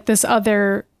kind of like this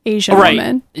other Asian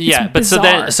woman. Yeah, but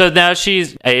so now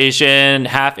she's Asian,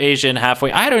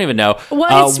 halfway. I don't even know.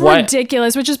 Well, it's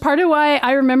ridiculous, which is part of why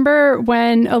I remember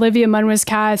when Olivia Munn was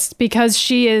cast, because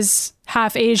she is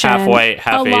half Asian. Half white,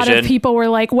 half Asian. A lot of people were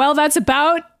like, well,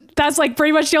 that's like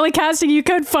pretty much the only casting you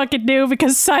could fucking do,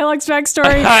 because Psylocke's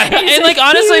backstory is and like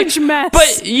honestly, huge mess.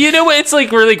 But you know what? It's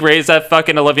like really great is that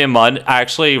fucking Olivia Munn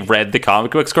actually read the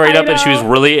comic books growing up, and she was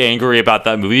really angry about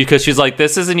that movie because she's like,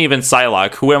 "This isn't even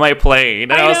Psylocke. Who am I playing?"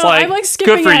 And I was like, I'm like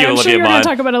skipping "Good for you, I'm Olivia sure you're Munn." Gonna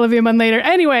talk about Olivia Munn later.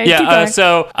 Anyway, yeah.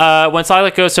 So when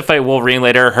Psylocke goes to fight Wolverine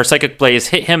later, her psychic blaze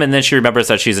hit him, and then she remembers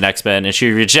that she's an X-Men, and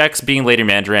she rejects being Lady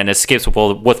Mandarin and escapes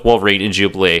with Wolverine and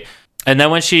Jubilee. And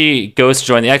then when she goes to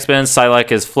join the X-Men,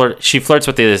 Psylocke she flirts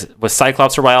with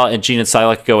Cyclops for a while, and Jean and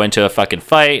Psylocke go into a fucking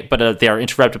fight, but they are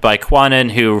interrupted by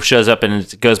Quanen, who shows up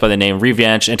and goes by the name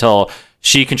Revenge until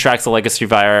she contracts the legacy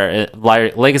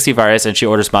virus, and she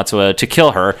orders Matsuo to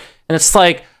kill her. And it's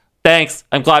like, thanks,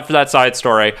 I'm glad for that side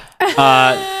story. Then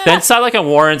Psylocke and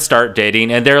Warren start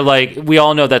dating, and they're like, we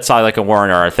all know that Psylocke and Warren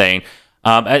are a thing.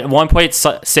 At one point,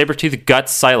 Sabretooth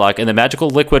guts Psylocke, and the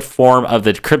magical liquid form of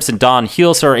the Crimson Dawn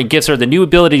heals her and gives her the new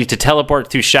ability to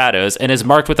teleport through shadows, and is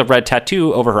marked with a red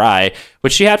tattoo over her eye,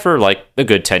 which she had for like a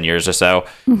good 10 years or so.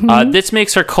 This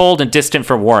makes her cold and distant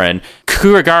from Warren.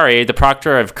 Kuragari, the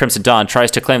proctor of Crimson Dawn,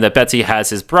 tries to claim that Betsy has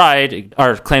his bride,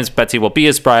 or claims Betsy will be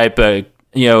his bride, but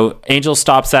Angel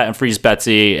stops that and frees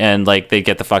Betsy, and like they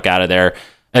get the fuck out of there.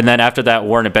 And then after that,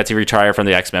 Warren and Betsy retire from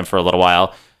the X-Men for a little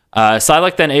while.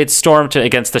 Psylocke then aids Storm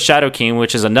against the Shadow King,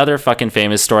 which is another fucking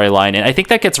famous storyline, and I think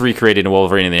that gets recreated in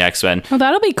Wolverine and the X-Men. Well,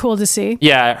 that'll be cool to see.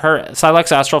 Yeah,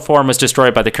 Psylocke's astral form was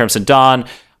destroyed by the Crimson Dawn,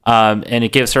 and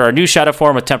it gives her a new shadow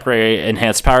form with temporary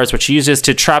enhanced powers, which she uses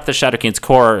to trap the Shadow King's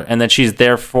core, and then she's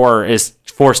therefore is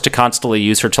forced to constantly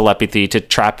use her telepathy to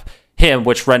trap him,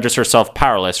 which renders herself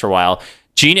powerless for a while.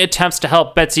 Jean attempts to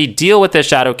help Betsy deal with the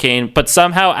Shadow King, but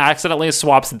somehow accidentally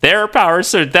swaps their powers,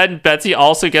 so then Betsy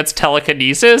also gets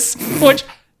telekinesis, which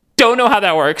don't know how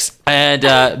that works. And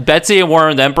Betsy and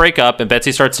Warren then break up, and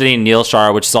Betsy starts dating Neil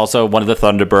Shar, which is also one of the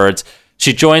Thunderbirds.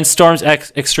 She joins Storm's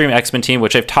Extreme X-Men team,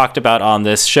 which I've talked about on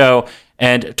this show,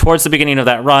 and towards the beginning of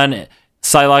that run,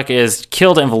 Psylocke is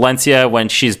killed in Valencia when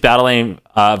she's battling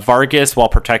Vargas while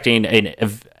protecting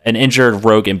an injured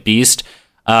Rogue and Beast.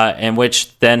 In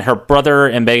which then her brother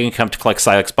and Megan come to collect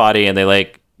Psylocke's body, and they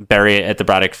like bury it at the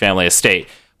Braddock family estate.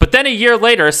 But then a year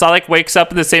later, Psylocke wakes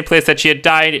up in the same place that she had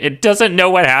died. It doesn't know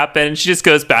what happened. She just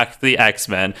goes back to the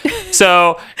X-Men.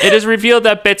 So it is revealed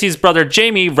that Betsy's brother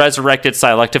Jamie resurrected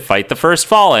Psylocke to fight the First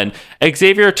Fallen.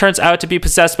 Xavier turns out to be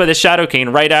possessed by the Shadow King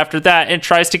right after that and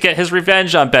tries to get his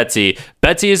revenge on Betsy.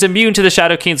 Betsy is immune to the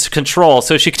Shadow King's control,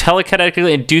 so she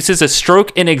telekinetically induces a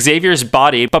stroke in Xavier's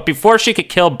body, but before she could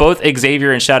kill both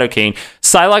Xavier and Shadow King,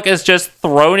 Psylocke is just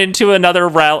thrown into another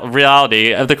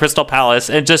reality of the Crystal Palace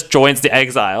and just joins the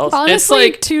Exiles. Honestly, it's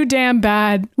like, too damn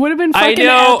bad. Would have been fucking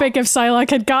epic if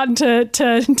Psylocke had gotten to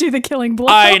do the killing blow.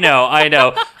 I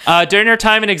know. During her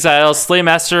time in exile,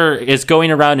 Slaymaster is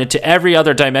going around into every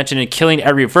other dimension and killing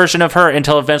every version of her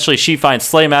until eventually she finds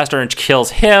Slaymaster and kills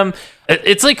him.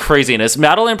 It's like craziness.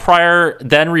 Madeline Pryor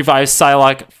then revives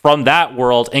Psylocke from that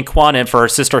world in Quantum for her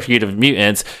Sisterhood of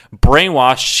Mutants.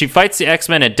 Brainwashed, she fights the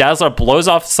X-Men and Dazzler blows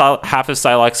off half of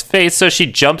Psylocke's face, so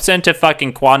she jumps into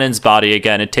fucking Quantum's body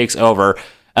again and takes over.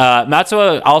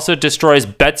 Matsuo also destroys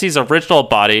Betsy's original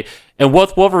body, and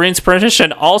with Wolverine's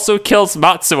permission also kills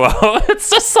Matsuo. It's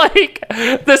just like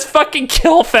this fucking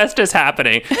kill fest is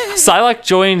happening. Psylocke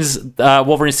joins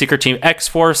Wolverine's secret team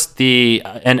X-Force,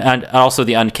 and also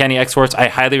the Uncanny X-Force. I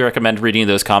highly recommend reading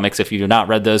those comics if you do not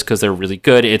read those, because they're really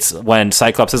good. It's when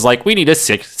Cyclops is like, we need a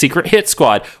secret hit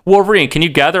squad. Wolverine, can you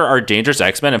gather our dangerous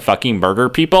X-Men and fucking murder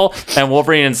people? And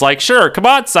Wolverine is like, sure, come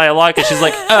on, Psylocke. And she's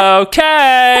like,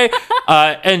 okay.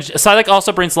 And Psylocke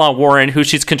also brings along Warren, who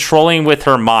she's controlling with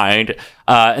her mind.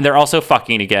 And they're also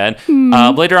fucking again.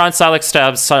 Later on, Psylocke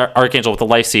stabs Archangel with a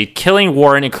life seed, killing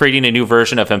Warren and creating a new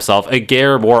version of himself, a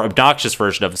gayer, more obnoxious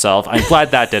version of himself. I'm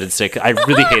glad that didn't stick. I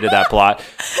really hated that plot.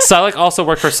 Psylocke also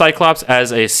worked for Cyclops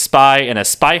as a spy and a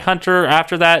spy hunter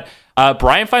after that.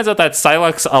 Brian finds out that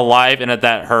Psylocke's alive and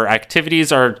that her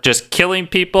activities are just killing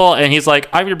people, and he's like,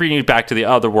 I'm gonna bring you back to the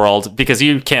other world because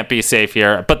you can't be safe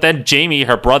here. But then Jamie,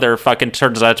 her brother, fucking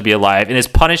turns out to be alive and is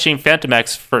punishing Phantom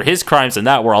X for his crimes in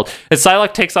that world. And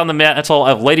Psylocke takes on the mantle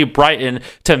of Lady Brighton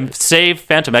to save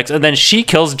Phantom X, and then she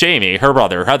kills Jamie, her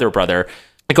other brother.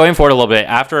 Going forward a little bit,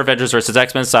 after Avengers vs.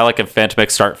 X-Men, Psylocke and Phantom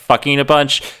X start fucking a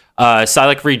bunch.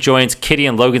 Psylocke rejoins Kitty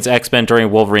and Logan's X-Men during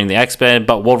Wolverine the X-Men,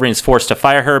 but Wolverine's forced to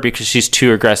fire her because she's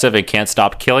too aggressive and can't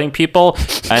stop killing people.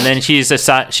 And then she's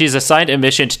assigned a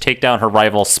mission to take down her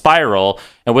rival Spiral,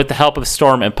 and with the help of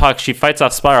Storm and Puck, she fights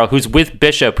off Spiral, who's with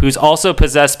Bishop, who's also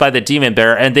possessed by the Demon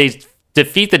Bear, and they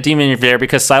defeat the Demon Bear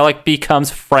because Psylocke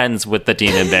becomes friends with the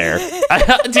Demon Bear.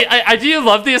 I do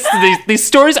love these. These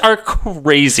stories are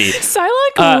crazy.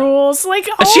 Psylocke rules. Like,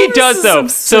 she does, though.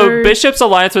 Absurd. So Bishop's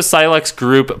alliance with Psylocke's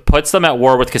group puts them at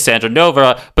war with Cassandra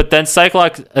Nova, but then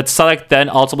Psylocke then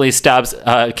ultimately stabs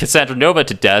Cassandra Nova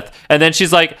to death, and then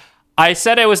she's like, I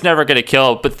said I was never going to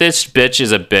kill, but this bitch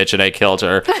is a bitch, and I killed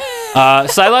her.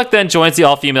 Psylocke then joins the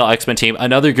all-female X-Men team.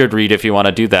 Another good read if you want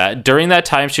to do that. During that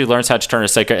time, she learns how to turn her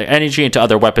psychic energy into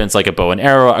other weapons like a bow and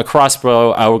arrow, a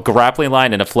crossbow, a grappling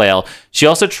line, and a flail. She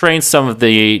also trains some of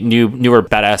the newer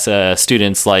badass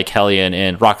students like Hellion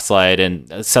and Rockslide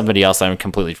and somebody else I'm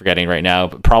completely forgetting right now.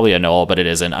 Probably a Noel, but it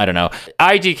isn't. I don't know.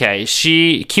 IDK.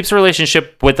 She keeps a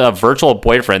relationship with a virtual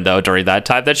boyfriend, though, during that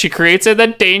time that she creates in the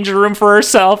danger room for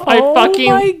herself. I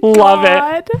fucking love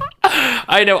it.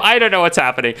 I know. I don't know what's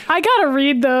happening. I gotta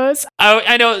read those.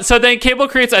 I know. So then Cable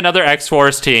creates another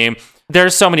X-Force team.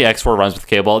 There's so many X4 runs with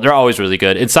Cable. They're always really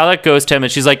good. And Psylocke goes to him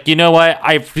and she's like, you know what?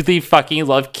 I really fucking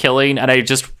love killing and I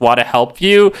just want to help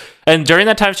you. And during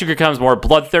that time, she becomes more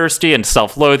bloodthirsty and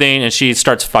self-loathing and she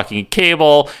starts fucking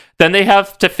Cable. Then they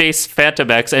have to face Phantom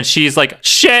X and she's like,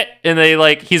 shit. And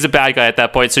he's a bad guy at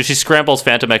that point. So she scrambles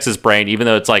Phantom X's brain, even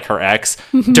though it's like her ex.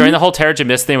 Mm-hmm. During the whole Terrigen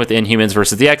Mist thing with Inhumans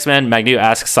versus the X-Men, Magneto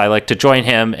asks Psylocke to join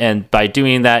him. And by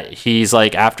doing that, he's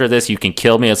like, after this, you can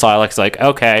kill me. And Psylocke's like,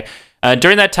 okay.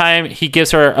 During that time, he gives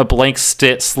her a blank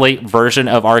slate version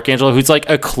of Archangel, who's like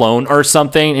a clone or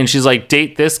something, and she's like,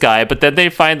 date this guy. But then they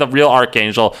find the real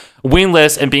Archangel,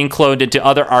 wingless and being cloned into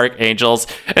other Archangels.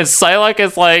 And Psylocke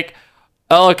is like,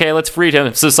 oh, okay, let's free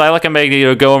him. So Psylocke and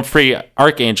Magneto go and free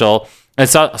Archangel. And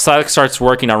Psylocke starts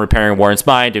working on repairing Warren's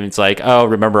mind, and it's like, oh,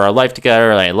 remember our life together,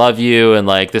 and I love you, and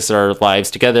like, this is our lives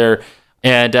together.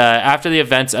 And after the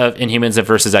events of Inhumans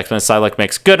versus X-Men, Psylocke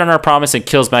makes good on her promise and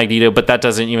kills Magneto, but that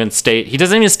doesn't even he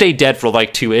doesn't even stay dead for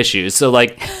like 2 issues. So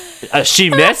like,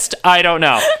 she missed? I don't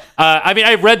know. I mean,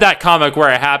 I read that comic where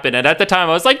it happened, and at the time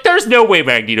I was like, there's no way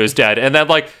Magneto's dead. And then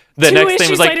like, the 2 next thing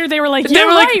was like, later, they were like, you're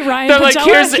right, Ryan. They're like,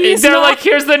 Patella,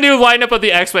 here's the new lineup of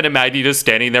the X-Men, and Magneto's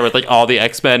standing there with like all the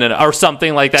X-Men or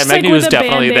something like that. Just Magneto's like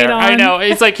definitely there. On. I know.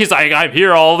 He's like, I'm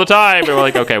here all the time. And we're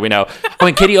like, okay, we know.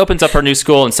 When Kitty opens up her new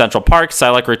school in Central Park,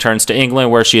 Psylocke returns to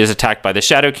England, where she is attacked by the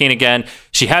Shadow King again.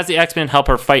 She has the X-Men help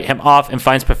her fight him off and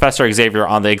finds Professor Xavier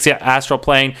on the astral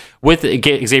plane. With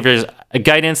Xavier's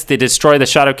guidance. They destroy the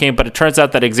Shadow King, but it turns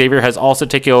out that Xavier has also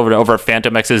taken over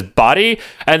Phantom X's body.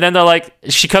 And then they're like,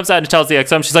 she comes out and tells the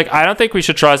XM, she's like, I don't think we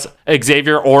should trust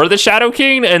Xavier or the Shadow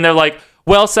King. And they're like,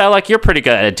 well, Psylocke, you're pretty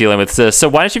good at dealing with this, so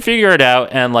why don't you figure it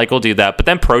out, and like we'll do that. But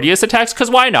then Proteus attacks,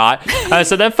 because why not?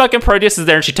 So then fucking Proteus is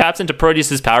there, and she taps into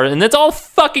Proteus's power, and it's all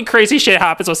fucking crazy shit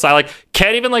happens with Psylocke.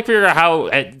 Can't even like figure out how.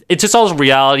 It's just all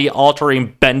reality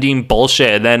altering, bending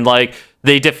bullshit. And then like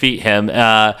they defeat him.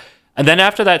 And then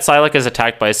after that, Psylocke is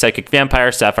attacked by a psychic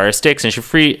vampire, Sapphire Styx, and she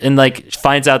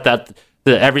finds out that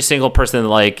every single person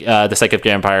like the psychic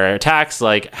vampire attacks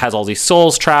like has all these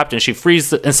souls trapped, and she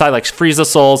Psylocke frees the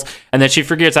souls, and then she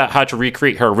figures out how to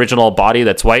recreate her original body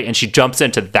that's white, and she jumps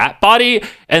into that body,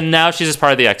 and now she's just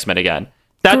part of the X-Men again.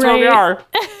 That's where we are.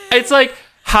 It's like,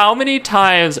 how many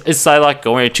times is Psylocke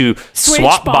going to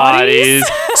swap bodies,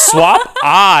 swap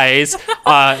eyes,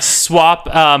 swap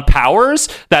powers?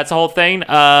 That's the whole thing.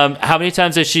 How many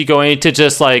times is she going to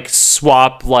just like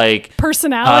swap like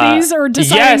personalities or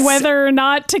deciding whether or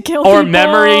not to kill or people?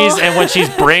 Memories? And when she's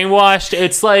brainwashed,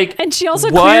 it's like, and she also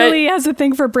clearly has a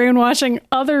thing for brainwashing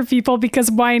other people, because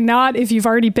why not? If you've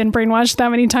already been brainwashed that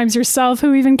many times yourself,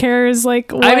 who even cares?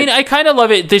 Like, what? I mean, I kind of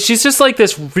love it that she's just like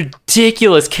this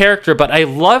ridiculous character, but I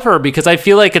love her because I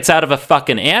feel like it's out of a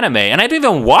fucking anime, and I don't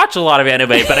even watch a lot of anime,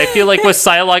 but I feel like with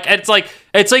Psylocke,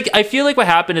 it's like I feel like what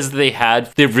happened is they had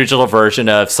the original version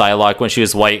of Psylocke when she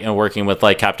was white and working with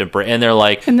like Captain Britain. They're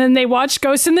like, and then they watched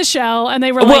Ghost in the Shell, and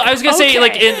they were well, like, I was gonna say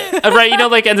like in right, you know,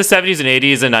 like in the 70s and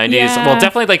 80s and 90s. Yeah. Well,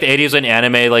 definitely like the 80s when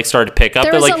anime like started to pick up.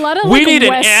 There They're was like, a lot of, we like, need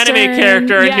Western, an anime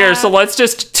character in here, so let's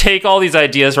just take all these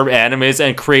ideas from animes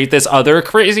and create this other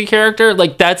crazy character.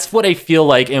 Like that's what I feel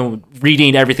like in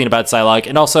reading everything about Psylocke,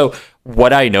 and also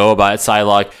what I know about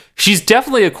Psylocke. She's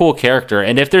definitely a cool character,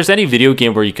 and if there's any video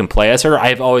game where you can play as her,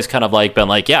 I've always kind of like been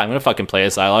like, yeah, I'm gonna fucking play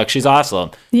as Psylocke. She's awesome.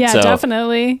 Yeah, so,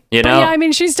 definitely. You know, but yeah, I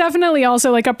mean, she's definitely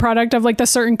also like a product of like the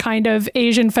certain kind of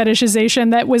Asian fetishization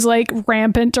that was like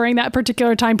rampant during that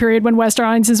particular time period when Western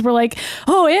audiences were like,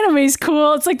 "Oh, anime's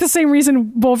cool." It's like the same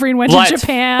reason Wolverine went to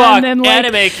Japan and like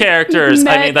anime characters.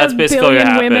 I mean, that's basically what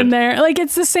happened. Women there, like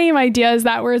it's the same idea as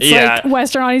that, where it's like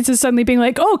Western audiences suddenly being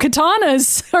like, "Oh,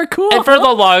 katanas are cool." And for the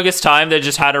longest time, they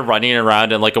just had her running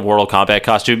around in like a Mortal Kombat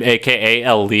costume, aka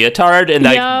a leotard, and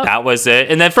that was it.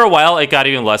 And then for a while, it got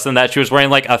even less than that. She was wearing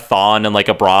like a thong and like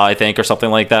a bra, I think, or something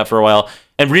like that for a while.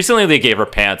 And recently, they gave her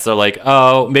pants. They're like,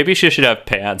 oh, maybe she should have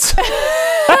pants.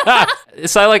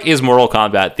 Psylocke is Mortal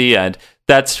Kombat. The end.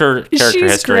 That's her character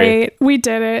She's history. Great. We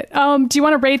did it. Do you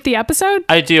want to rate the episode?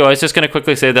 I do. I was just going to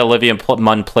quickly say that Olivia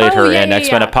Munn played her in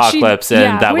X-Men Apocalypse,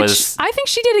 that was. I think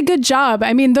she did a good job.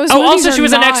 I mean, those. Oh, also she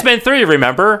was in X-Men 3.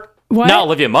 Remember? What? Not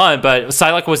Olivia Munn, but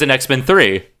Psylocke was in X-Men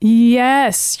 3.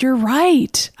 Yes, you're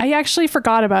right. I actually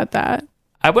forgot about that.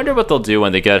 I wonder what they'll do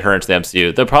when they get her into the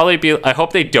MCU. They'll probably be. I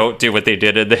hope they don't do what they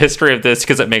did in the history of this,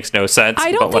 because it makes no sense.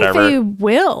 I don't think they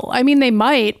will. I mean, they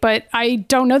might, but I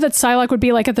don't know that Psylocke would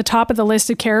be like at the top of the list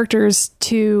of characters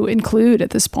to include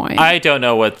at this point. I don't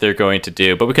know what they're going to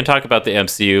do, but we can talk about the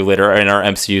MCU later in our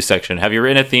MCU section. Have you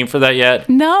written a theme for that yet?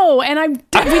 No, and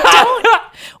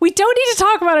we don't need to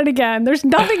talk about it again. There's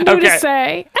nothing new to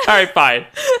say. All right, fine.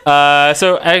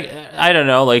 So I don't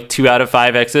know, like 2 out of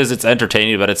 5 X's. It's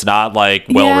entertaining, but it's not like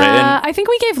well written. I think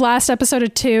we gave last episode a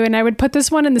 2, and I would put this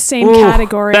one in the same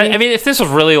category. I mean, if this was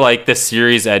really like the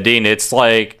series ending, it's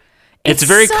like it's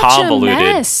very such convoluted. A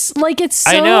mess. Like it's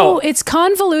I know. It's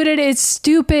convoluted. It's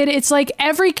stupid. It's like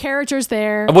every character's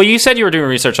there. Well, you said you were doing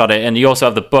research on it, and you also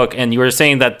have the book, and you were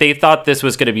saying that they thought this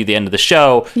was going to be the end of the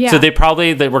show. Yeah. So they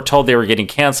were told they were getting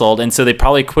canceled, and so they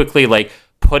probably quickly like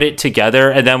put it together,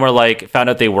 and then we're like found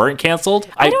out they weren't canceled.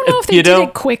 I don't know if they did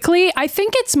it quickly. I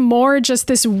think it's more just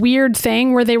this weird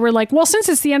thing where they were like, well, since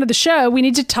it's the end of the show, we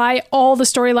need to tie all the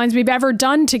storylines we've ever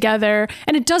done together,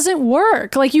 and it doesn't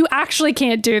work. Like, you actually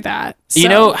can't do that. So. You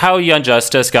know how Young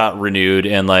Justice got renewed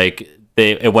and like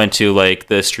it went to like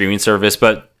the streaming service,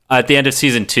 but at the end of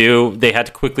season 2 they had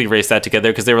to quickly race that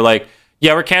together because they were like,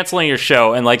 yeah, we're canceling your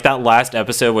show. And like that last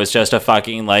episode was just a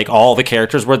fucking like all the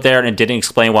characters were there and it didn't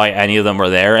explain why any of them were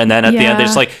there. And then at the end they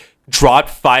just like dropped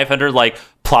 500 like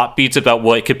plot beats about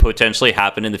what could potentially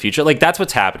happen in the future. Like that's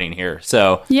what's happening here.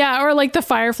 So yeah, or like the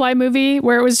Firefly movie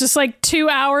where it was just like 2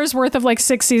 hours worth of like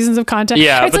 6 seasons of content.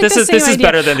 Yeah, it's but like this is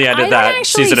better than the end of that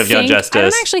season of Young Justice. I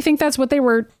don't actually think that's what they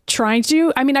were trying to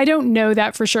do. I mean, I don't know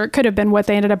that for sure. It could have been what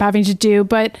they ended up having to do,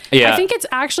 but I think it's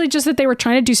actually just that they were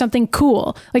trying to do something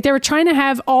cool. Like they were trying to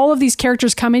have all of these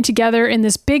characters coming together in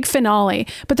this big finale.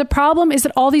 But the problem is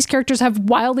that all these characters have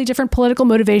wildly different political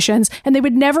motivations and they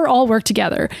would never all work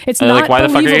together. It's not like, why the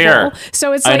motherfucker here.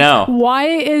 So it's I like, know.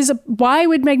 why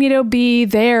would Magneto be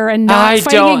there and not I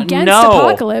fighting don't against know.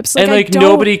 Apocalypse? And like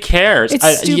nobody cares.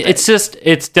 It's stupid. It's just,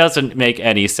 it doesn't make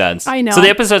any sense. I know. So the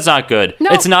episode's not good.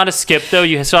 No. It's not a skip though.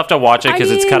 You still have to watch it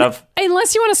because it's kind of.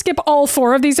 Unless you want to skip all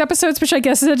 4 of these episodes, which I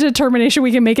guess is a determination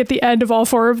we can make at the end of all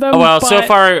 4 of them. Well, so but-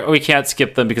 far we can't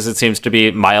skip them because it seems to be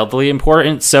mildly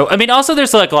important. So I mean, also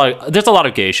there's like there's a lot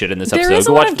of gay shit in this episode. There is a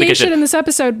Go lot watch of the gay shit in this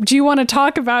episode. Do you want to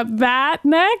talk about that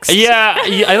next? Yeah,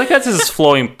 I like that this is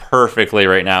flowing perfectly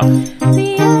right now.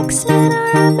 The X-Men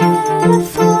are a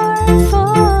metaphor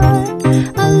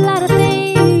for a lot of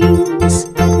things,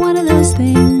 but one of those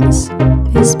things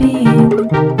is being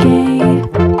gay.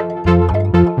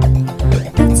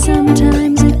 That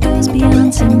sometimes it goes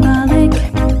beyond symbolic,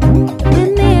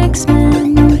 and the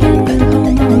X-Men can be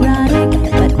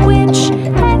homoerotic. But which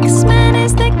X-Men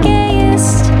is the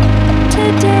gayest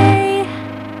today?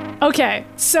 Okay,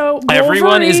 so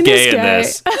Everyone is Wolverine gay in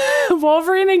this.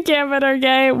 Wolverine and Gambit are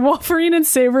gay. Wolverine and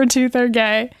Sabretooth are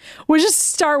gay. We'll just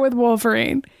start with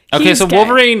Wolverine. Okay, He's so gay.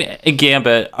 Wolverine and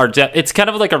Gambit are it's kind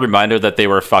of like a reminder that they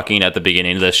were fucking at the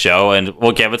beginning of the show, and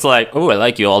Gambit's like, "Oh, I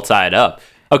like you all tied up."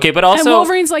 Okay, but also And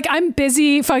Wolverine's like, I'm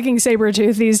busy fucking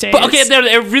Sabretooth these days. But okay,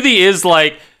 it really is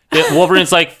like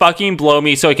Wolverine's like, fucking blow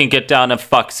me so I can get down and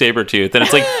fuck Sabretooth. And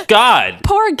it's like, God.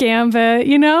 Poor Gambit,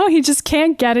 you know? He just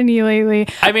can't get any lately.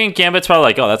 I mean, Gambit's probably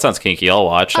like, oh, that sounds kinky. I'll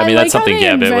watch. I mean, like that's how something they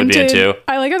Gambit would be into.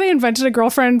 I like how they invented a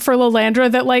girlfriend for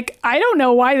Lilandra that, like, I don't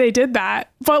know why they did that.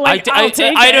 But, like, I'll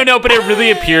take it. I don't know, but it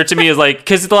really appeared to me as like,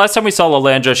 because the last time we saw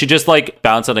Lilandra, she just like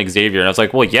bounced on Xavier. And I was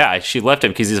like, well, yeah, she left him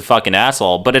because he's a fucking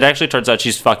asshole. But it actually turns out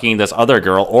she's fucking this other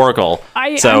girl, Oracle.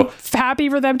 I'm So happy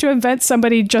for them to invent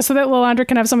somebody just so that Lilandra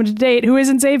can have someone to date who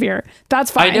isn't Xavier.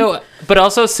 That's fine. I know, but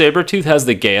also Sabretooth has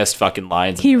the gayest fucking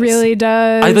lines. He really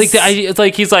does. I like it's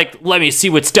like he's like, let me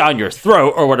see what's down your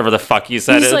throat or whatever the fuck he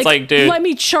said. He's It's like, dude, let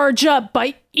me charge up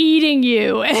by eating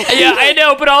you. yeah, I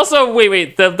know, but also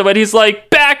wait, the when he's like,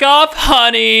 back off,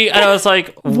 honey, and I was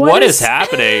like, what is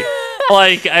happening?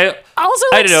 Like, Also,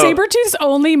 I like, don't know. Sabretooth's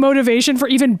only motivation for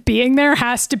even being there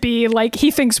has to be, like,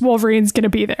 he thinks Wolverine's gonna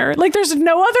be there. Like, there's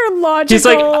no other logical... He's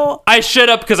like, I shut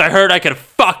up because I heard I could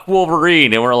fuck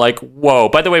Wolverine. And we're like, whoa.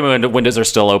 By the way, my windows are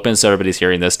still open, so everybody's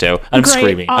hearing this too. I'm Great,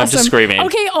 screaming. I'm awesome. just screaming.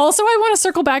 Okay, also, I want to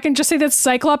circle back and just say that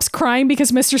Cyclops crying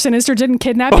because Mr. Sinister didn't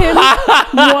kidnap him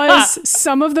was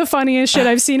some of the funniest shit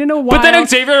I've seen in a while. But then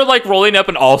Xavier, like, rolling up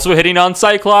and also hitting on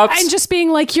Cyclops. and just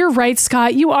being like, you're right,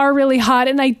 Scott, you are really hot,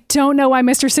 and I don't know why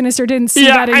Mr. Sinister didn't see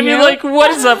yeah, that in I mean, you. like,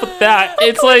 what is up with that?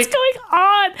 It's What's like... going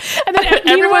on? And then Everyone's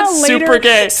meanwhile, later, super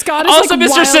gay. Scott is Also, like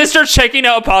Mr. wild. Sinister checking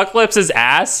out Apocalypse's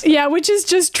ass. Yeah, which is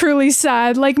just truly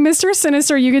sad. Like, Mr.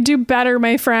 Sinister, you could do better,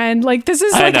 my friend. Like, this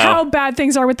is I like know. how bad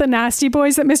things are with the Nasty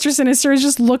Boys, that Mr. Sinister is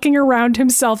just looking around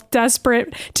himself,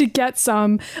 desperate to get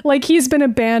some. Like, he's been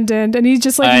abandoned, and he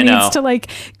just, like, I needs know. to, like,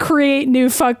 create new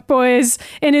fuckboys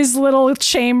in his little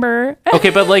chamber. Okay,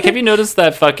 but, like, have you noticed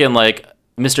that fucking, like,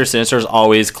 Mr. Sinister is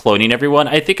always cloning everyone?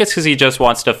 I think it's because he just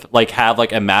wants to, like, have,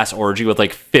 like, a mass orgy with,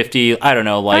 like, 50, I don't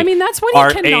know, like, I mean, that's what he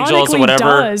archangels canonically or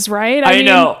whatever. does, right? I mean,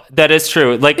 know, that is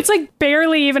true. Like, It's, like,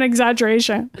 barely even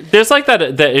exaggeration. there's like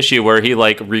that issue where he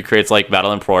like recreates like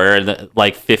Madeline Proyer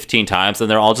like 15 times, and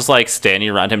they're all just like standing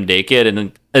around him naked,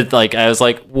 and it's like I was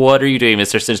like, what are you doing,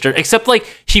 Mr. Sinister? Except like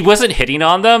he wasn't hitting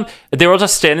on them; they were all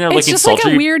just standing there It's looking just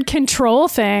sultry. like a weird control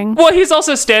thing. Well, he's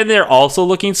also standing there also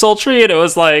looking sultry, and it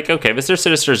was like, okay, Mr.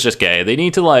 Sinister is just gay. They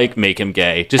need to like make him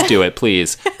gay. Just do it,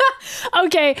 please.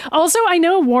 Okay. Also, I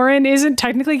know Warren isn't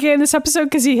technically gay in this episode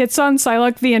because he hits on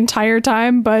Psylocke the entire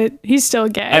time, but he's still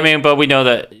gay. I mean, but we know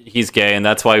that he's gay, and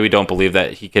that's why we don't believe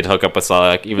that he could hook up with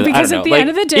Psylocke. Even because I don't at the know. end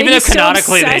of the day, even he's though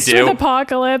canonically still they obsessed do. with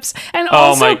Apocalypse, and Oh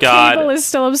also my God. Cable is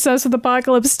still obsessed with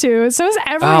Apocalypse too. So is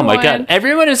everyone. Oh my God!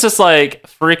 Everyone is just like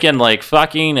freaking like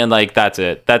fucking, and like that's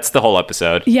it. That's the whole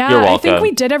episode. Yeah, You're I welcome. think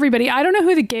we did everybody. I don't know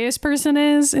who the gayest person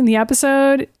is in the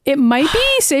episode. It might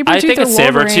be Sabretooth I think or it's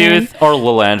Wolverine. Sabretooth or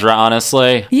Lilandra,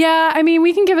 honestly. Yeah, I mean,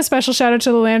 we can give a special shout out to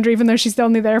Lilandra, even though she's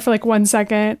only there for like 1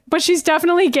 second. But she's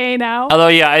definitely gay now. Although,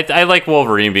 yeah, I like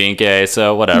Wolverine being gay,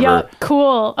 so whatever. Yeah,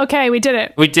 cool. Okay, we did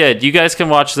it. We did. You guys can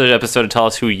watch the episode and tell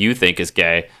us who you think is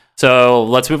gay. So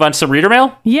let's move on to some reader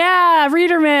mail. Yeah,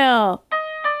 reader mail.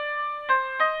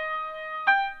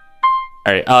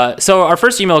 All right. So our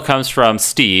first email comes from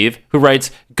Steve, who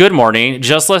writes, "Good morning.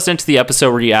 Just listened to the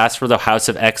episode where you asked for the House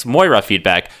of X Moira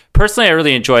feedback. Personally, I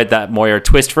really enjoyed that Moira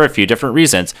twist for a few different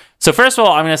reasons. So first of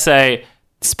all, I'm going to say,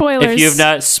 Spoilers. if you've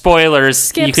not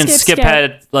spoilers, you can skip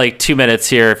ahead like 2 minutes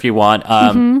here if you want.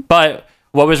 But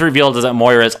what was revealed is that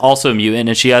Moira is also a mutant,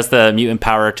 and she has the mutant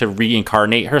power to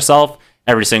reincarnate herself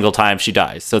every single time she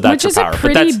dies. So that's Which is her power. a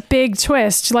pretty big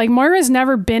twist. Like, Moira's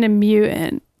never been a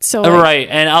mutant. So like, right,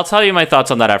 and I'll tell you my thoughts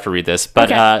on that after I read this.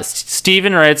 But Okay.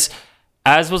 Steven writes,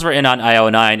 as was written on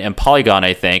IO9 and Polygon,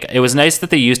 I think, it was nice that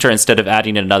they used her instead of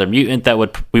adding another mutant that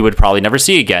we would probably never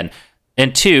see again.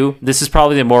 And two, this is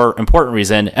probably the more important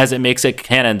reason, as it makes it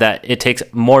canon that it takes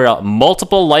Moira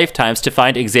multiple lifetimes to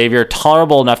find Xavier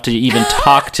tolerable enough to even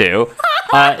talk to.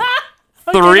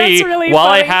 Three, that's really while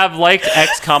I funny. have liked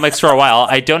X comics for a while,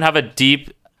 I don't have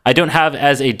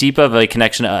as a deep of a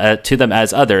connection to them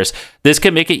as others. This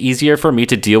could make it easier for me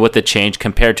to deal with the change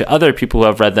compared to other people who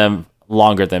have read them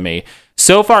longer than me.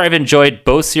 So far, I've enjoyed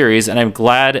both series, and I'm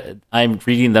glad I'm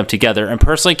reading them together, and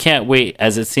personally can't wait,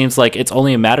 as it seems like it's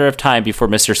only a matter of time before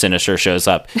Mr. Sinister shows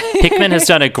up. Hickman has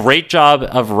done a great job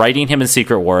of writing him in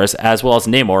Secret Wars, as well as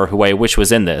Namor, who I wish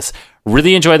was in this.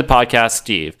 Really enjoy the podcast,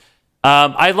 Steve.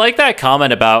 I like that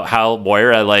comment about how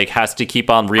Moira has to keep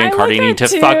on reincarnating that to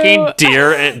too.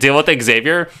 fucking deal with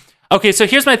Xavier. Okay, so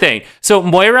here's my thing. So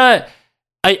Moira,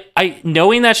 I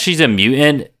knowing that she's a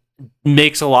mutant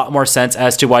makes a lot more sense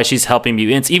as to why she's helping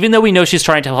mutants, even though we know she's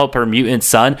trying to help her mutant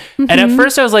son. And at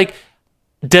first I was like,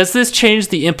 does this change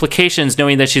the implications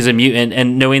knowing that she's a mutant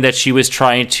and knowing that she was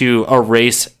trying to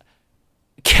erase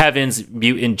Kevin's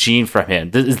mutant gene from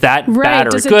him? Is that Right, bad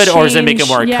or does it good, or does it make it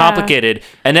more change? Yeah. complicated?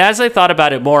 And as I thought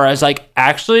about it more, I was like,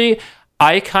 actually,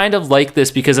 I kind of like this,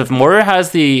 because if Moira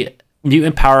has the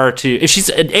mutant power to, if she's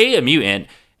a mutant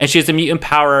and she has the mutant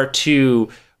power to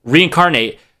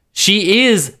reincarnate, she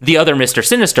is the other Mr.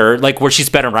 Sinister, where she's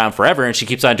been around forever and she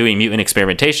keeps on doing mutant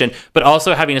experimentation, but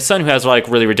also having a son who has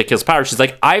really ridiculous powers. She's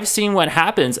like, I've seen what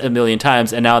happens a million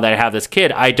times, and now that I have this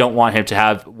kid, I don't want him to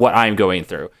have what I'm going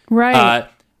through. Right.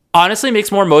 Honestly, makes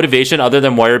more motivation other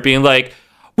than Moira being like,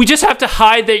 we just have to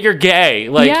hide that you're gay.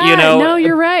 No,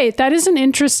 you're right. That is an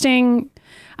interesting.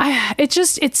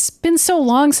 It's been so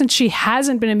long since she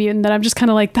hasn't been a mutant that I'm just kind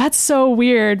of like, that's so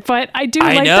weird. But I do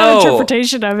like that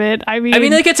interpretation of it. I mean,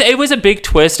 it was a big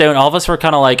twist, and all of us were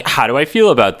kind of like, how do I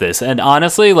feel about this? And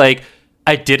honestly,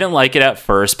 I didn't like it at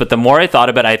first, but the more I thought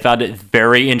about it, I found it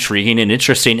very intriguing and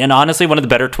interesting. And honestly, one of the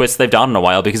better twists they've done in a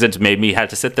while, because it's made me have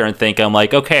to sit there and think, I'm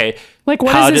like, okay, what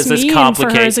how does does this mean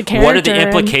complicate? for her as a What are the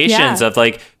character? implications And,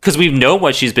 of because we know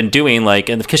what she's been doing,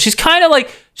 and because she's kind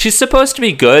of she's supposed to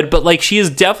be good, but she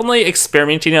is definitely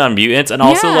experimenting on mutants and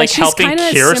also she's helping kinda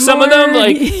cure some of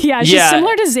them. She's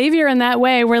similar to Xavier in that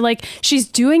way, where she's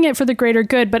doing it for the greater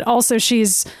good, but also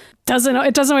it doesn't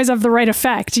always have the right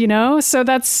effect, so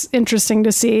that's interesting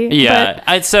to see. Yeah,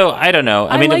 But I don't know.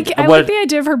 I mean, like the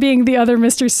idea of her being the other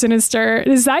Mr. Sinister.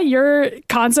 Is that your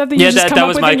concept that you just come that up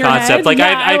was with my in your concept. head?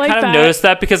 I like kind of that. noticed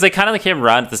that, because they kind of came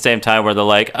around at the same time, where they're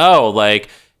like, oh,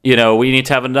 we need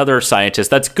to have another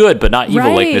scientist that's good but not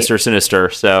evil, like Right. Mr.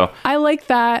 Sinister. So I like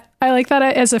that. I like that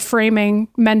as a framing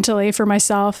mentally for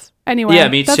myself. Anyway, Yeah,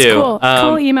 me that's too. Cool.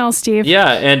 Cool email, Steve.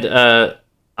 yeah, and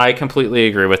I completely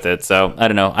agree with it. So I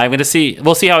don't know.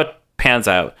 We'll see how it pans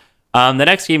out. The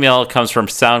next email comes from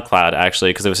SoundCloud,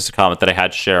 actually, because it was just a comment that I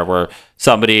had to share, where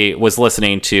somebody was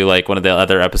listening to one of the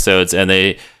other episodes, and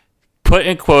they put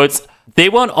in quotes, "They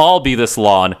won't all be this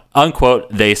long,"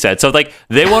 unquote, they said. So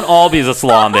they won't all be this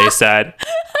long, they said.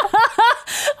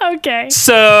 Okay.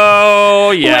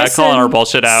 So yeah, Listen, calling our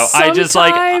bullshit out. I just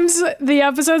sometimes the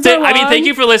episodes are long. I mean, thank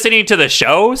you for listening to the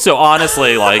show. So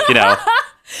honestly,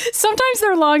 Sometimes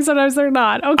they're long, sometimes they're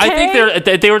not. Okay. I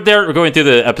think they're going through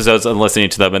the episodes and listening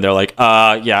to them, and they're like,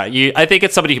 I think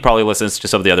it's somebody who probably listens to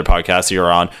some of the other podcasts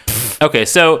you're on. Okay,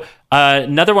 so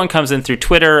another one comes in through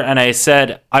Twitter, and I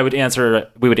said we would answer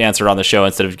it on the show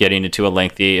instead of getting into a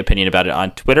lengthy opinion about it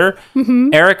on Twitter.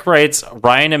 Mm-hmm. Eric writes,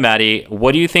 Ryan and Maddie,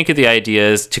 what do you think of the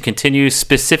ideas to continue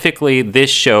specifically this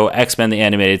show, X-Men the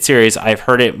Animated Series? I've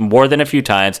heard it more than a few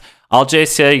times. I'll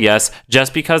just say yes,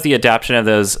 just because the adaptation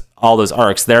of all those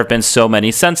arcs, there have been so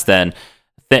many since then.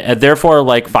 Therefore,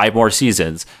 5 more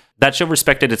seasons. That show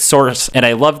respected its source, and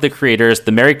I love the creators,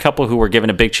 the married couple who were given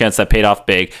a big chance that paid off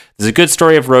big. There's a good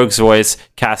story of Rogue's voice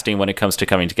casting when it comes to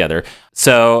coming together.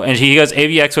 So, and he goes,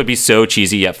 AVX would be so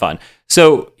cheesy yet fun.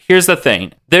 So here's the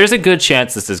thing. There's a good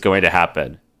chance this is going to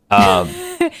happen.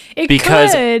 It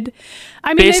because could.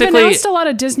 I mean, they've basically- announced a lot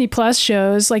of Disney Plus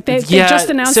shows. They Yeah, just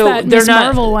announced so that they're Miss not-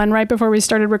 Marvel one right before we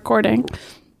started recording.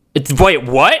 Wait,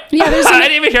 what? Yeah, there's I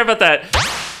didn't even hear about that.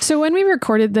 So when we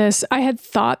recorded this, I had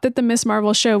thought that the Miss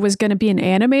Marvel show was going to be an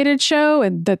animated show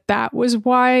and that was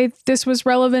why this was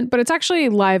relevant, but it's actually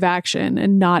live action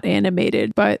and not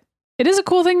animated. But it is a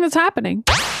cool thing that's happening.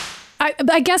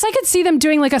 I guess I could see them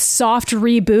doing a soft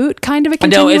reboot, kind of a No,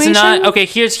 continuation. it's not. Okay,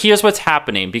 here's what's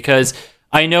happening, because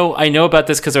I know about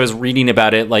this because I was reading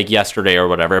about it yesterday or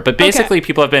whatever. But basically,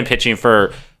 people have been pitching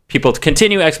for people to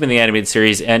continue X-Men the animated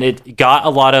series, and it got a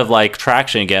lot of like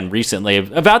traction again recently.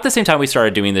 About the same time we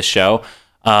started doing this show,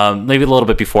 maybe a little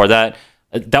bit before that.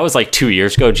 That was like 2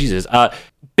 years ago. Jesus.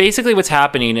 Basically, what's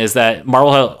happening is that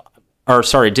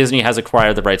Disney has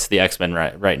acquired the rights to the X-Men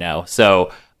right now,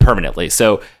 so permanently.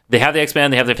 So they have the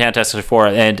X-Men, they have the Fantastic Four,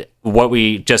 and what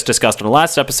we just discussed in the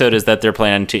last episode is that they're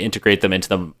planning to integrate them into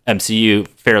the MCU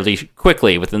fairly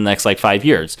quickly within the next like 5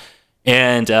 years.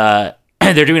 And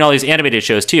they're doing all these animated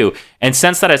shows too. And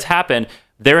since that has happened,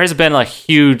 there has been a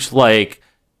huge like,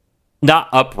 not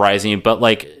uprising, but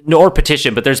or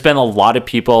petition, but there's been a lot of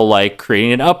people like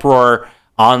creating an uproar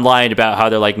online about how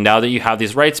they're like, now that you have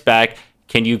these rights back,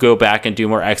 can you go back and do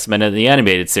more X-Men in the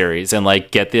animated series and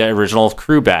like get the original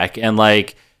crew back? And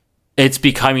like, it's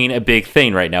becoming a big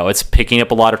thing right now. It's picking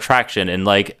up a lot of traction, and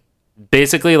like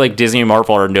basically like Disney and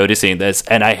Marvel are noticing this,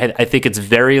 and I think it's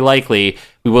very likely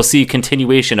we will see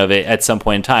continuation of it at some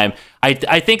point in time.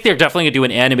 I think they're definitely gonna do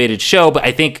an animated show, but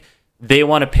I think they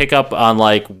want to pick up on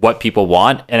like what people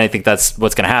want, and I think that's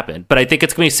what's going to happen. But I think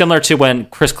it's going to be similar to when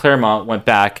Chris Claremont went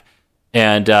back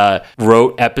and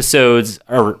wrote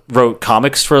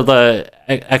comics for the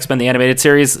X-Men the animated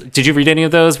series. Did you read any of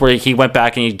those where he went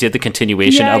back and he did the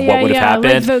continuation of what would have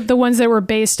happened? Like the ones that were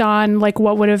based on like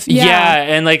what would have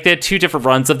and like they had 2 different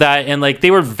runs of that, and like they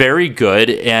were very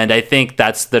good, and I think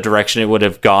that's the direction it would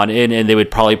have gone in, and they would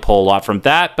probably pull a lot from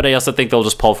that, but I also think they'll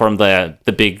just pull from the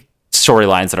big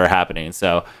storylines that are happening.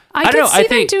 So I don't know. I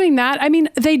think them doing that. I mean,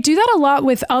 they do that a lot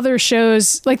with other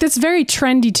shows. Like that's very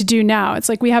trendy to do now. It's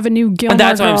like we have a new Gilmore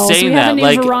Girls. What I'm saying. We have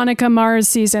a new Veronica Mars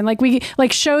season. Like we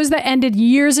shows that ended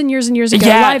years and years and years ago.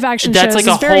 Live action shows. That's like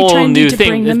it's a very whole trendy new to thing.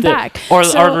 Bring them back. Or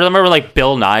remember like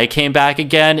Bill Nye came back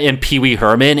again and Pee Wee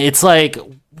Herman. It's like,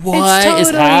 what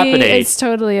is happening? It's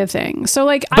totally a thing. So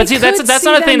like, but see, that's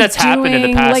not a thing that's happened in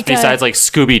the past like besides like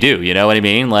Scooby Doo. You know what I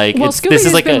mean? Like, Scooby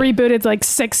Doo's like been rebooted like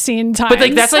 16 times. But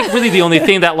like, that's like really the only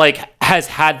thing that like has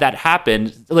had that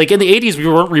happen. Like in the 80s, we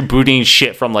weren't rebooting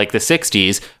shit from like the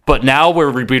 60s, but now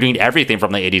we're rebooting everything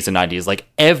from the 80s and 90s. Like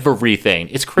everything.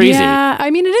 It's crazy. Yeah,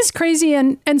 I mean, it is crazy,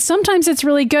 and sometimes it's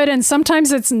really good, and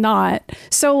sometimes it's not.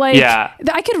 So like,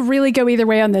 I could really go either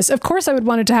way on this. Of course, I would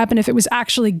want it to happen if it was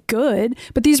actually good,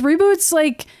 but these reboots,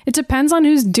 like, it depends on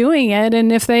who's doing it,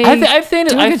 and if they. I've seen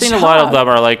a lot of them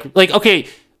are like okay.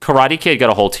 Karate Kid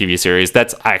got a whole TV series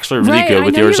that's actually really good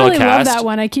with the original cast. I love that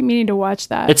one. I keep meaning to watch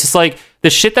that. It's just like the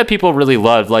shit that people really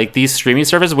love, like these streaming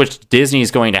services, which Disney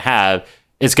is going to have,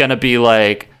 is going to be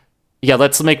like, yeah,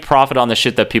 let's make profit on the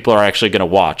shit that people are actually going to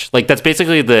watch. Like that's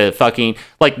basically the fucking,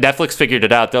 like Netflix figured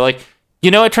it out. They're like, you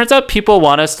know, it turns out people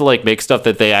want us to like make stuff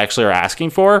that they actually are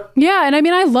asking for. Yeah, and I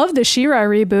mean, I love the She-Ra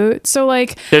reboot. So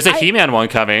like, there's a He-Man one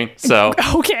coming. So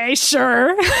okay,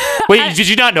 sure. Wait, did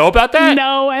you not know about that?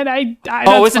 No, and I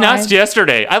it was announced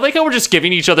yesterday. I like how we're just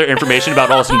giving each other information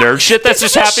about all this nerd shit that's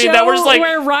just happening. That we're just like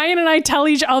where Ryan and I tell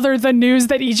each other the news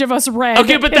that each of us read.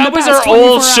 Okay, but that was our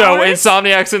old show,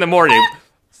 Insomniacs in the Morning.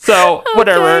 So,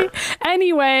 whatever. Okay.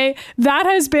 Anyway, that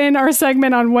has been our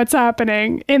segment on what's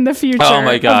happening in the future. Oh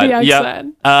my God. Of the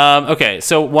X-Men. Okay,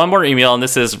 so one more email, and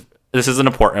this is an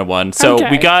important one. So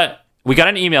we got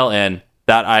an email in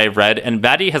that I read, and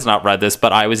Maddie has not read this,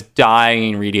 but I was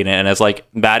dying reading it, and I was like,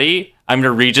 Maddie, I'm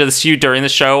going to read this to you during the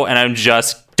show, and I'm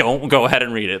just, don't go ahead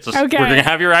and read it. We're going to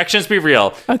have your actions be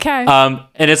real. Okay. And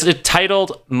it's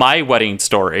titled My Wedding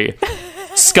Story.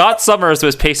 Scott Summers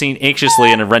was pacing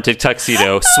anxiously in a rented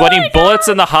tuxedo, sweating bullets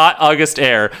in the hot August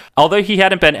air. Although he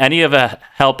hadn't been any of a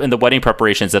help in the wedding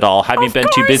preparations at all, having been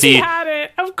too busy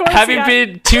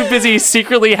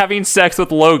secretly having sex with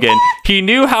Logan, he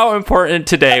knew how important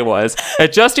today was.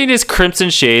 Adjusting his crimson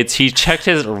shades, he checked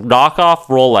his knockoff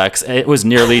Rolex, and it was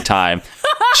nearly time.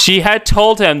 She had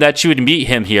told him that she would meet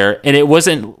him here, and it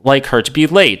wasn't like her to be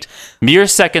late. Mere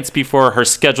seconds before her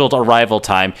scheduled arrival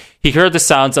time, he heard the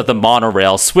sounds of the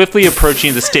monorail swiftly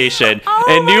approaching the station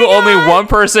and knew only one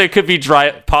person could be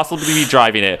possibly be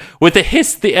driving it. With a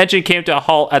hiss, the engine came to a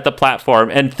halt at the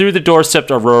platform, and through the door stepped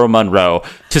Aurora Monroe.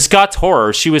 To Scott's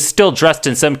horror, she was still dressed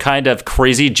in some kind of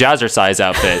crazy jazzercise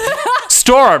outfit.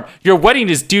 Storm, your wedding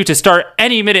is due to start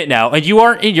any minute now, and you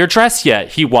aren't in your dress yet,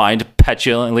 he whined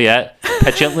petulantly.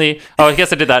 Oh, I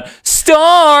guess I did that.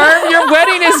 Storm, your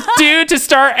wedding is due to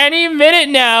start any minute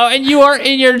now, and you aren't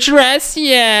in your dress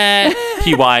yet,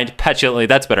 he whined petulantly.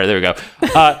 That's better. There we go.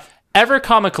 Ever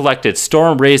calm and collected,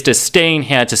 Storm raised a staying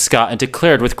hand to Scott and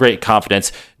declared with great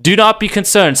confidence, "Do not be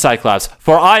concerned, Cyclops,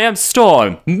 for I am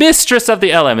Storm, mistress of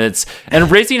the elements." And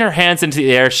raising her hands into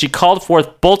the air, she called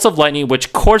forth bolts of lightning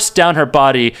which coursed down her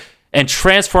body and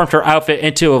transformed her outfit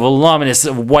into a voluminous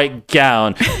white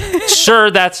gown.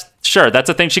 Sure, that's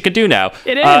a thing she can do now.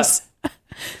 It is.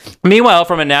 Meanwhile,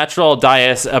 from a natural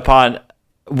dais upon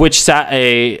which sat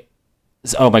a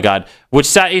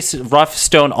rough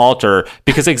stone altar,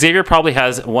 because Xavier probably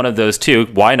has one of those too.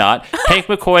 Why not? Hank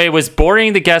McCoy was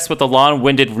boring the guests with a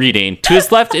long-winded reading. To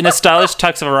his left, in a stylish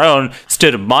tux of her own,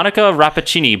 stood Monica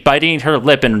Rappaccini, biting her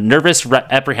lip in nervous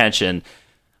apprehension.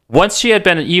 Once she had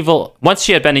been an evil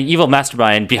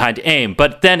mastermind behind AIM,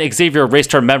 but then Xavier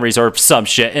erased her memories or some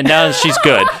shit, and now she's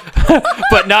good.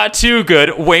 But not too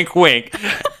good. Wink, wink.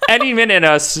 Any minute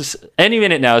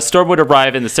now, Storm would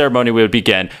arrive and the ceremony would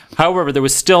begin. However, there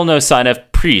was still no sign of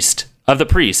the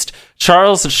priest.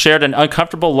 Charles shared an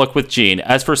uncomfortable look with Jean,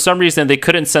 as for some reason they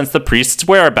couldn't sense the priest's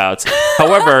whereabouts.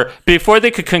 However, before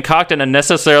they could concoct an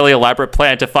unnecessarily elaborate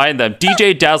plan to find them,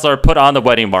 DJ Dazzler put on the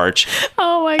wedding march.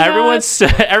 Oh my god!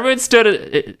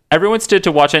 Everyone stood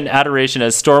to watch in adoration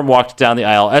as Storm walked down the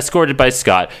aisle, escorted by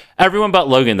Scott. Everyone but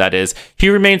Logan, that is. He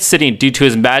remained sitting due to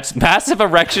his massive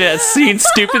erection at seeing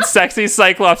stupid, sexy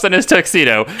Cyclops in his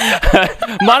tuxedo.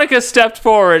 Monica stepped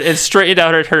forward and straightened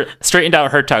out her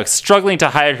tux, struggling to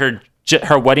hide her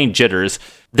wedding jitters.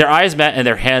 Their eyes met in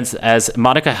their hands as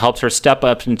Monica helped her step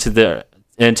up into the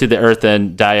earth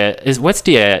and what's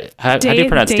Dia? How do you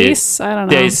pronounce Dace? I don't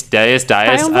know. Dace.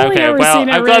 Okay, well,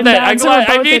 I'm glad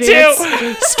that me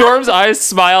too. Storm's eyes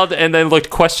smiled and then looked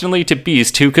questioningly to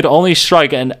Beast, who could only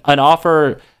shrug and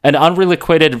offer an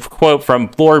unrequited quote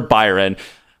from Lord Byron.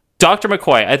 Dr.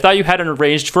 McCoy, I thought you had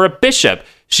arranged for a bishop,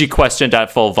 she questioned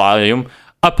at full volume.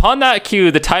 Upon that cue,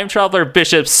 the time traveler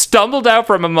bishop stumbled out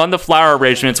from among the flower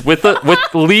arrangements with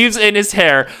leaves in his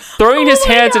hair. Throwing his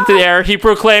hands into the air, he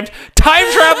proclaimed,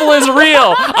 "Time travel is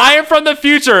real! I am from the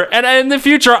future, and in the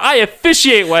future, I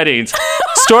officiate weddings."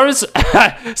 Storm's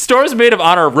maid of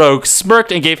honor, Rogue,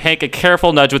 smirked and gave Hank a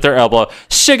careful nudge with her elbow.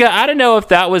 "Sugar, I don't know if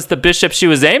that was the bishop she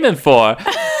was aiming for."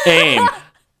 Aim.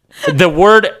 The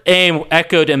word AIM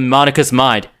echoed in Monica's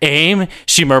mind. "AIM?"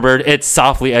 she murmured it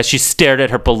softly as she stared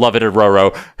at her beloved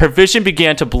Aurora. Her vision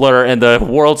began to blur and the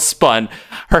world spun.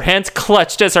 Her hands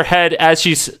clutched at her head as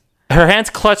she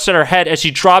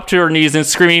dropped to her knees and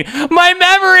screaming, "My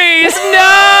memories!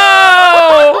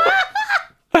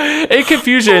 No!" In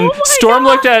confusion, Storm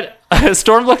looked at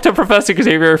Professor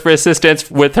Xavier for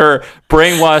assistance with her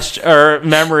brainwashed or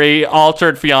memory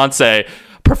altered fiance.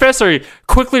 "Professor,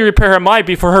 quickly repair her mind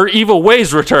before her evil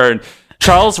ways return."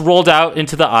 Charles rolled out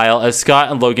into the aisle as Scott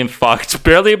and Logan fucked,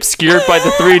 barely obscured by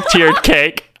the three-tiered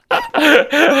cake.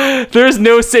 "There's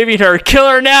no saving her. Kill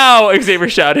her now!" Xavier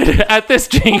shouted. At this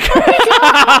drink.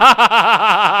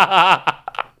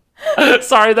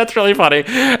 Sorry, that's really funny.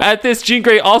 At this, Jean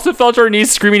Grey also fell to her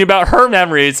knees screaming about her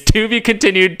memories. To be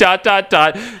continued, ...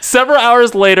 Several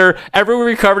hours later, everyone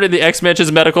recovered in the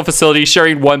X-Mansion's medical facility,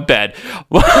 sharing one bed.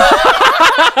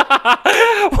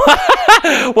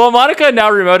 While Monica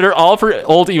now remembered all of her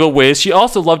old evil ways, she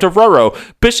also loved Aurora.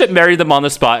 Bishop married them on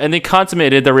the spot, and they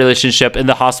consummated their relationship in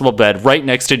the hospital bed right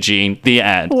next to Jean. The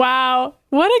end. Wow.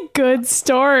 What a good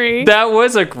story. That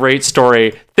was a great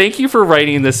story. Thank you for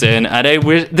writing this in. And I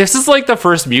wish this is like the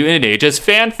first Mutant Ages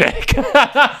fanfic.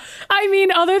 I mean,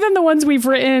 other than the ones we've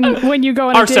written when you go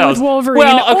on a date Ourselves. with Wolverine,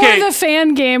 Well, okay. or the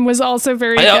fan game was also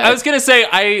very good. I was going to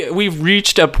say, we've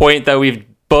reached a point that we've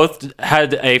both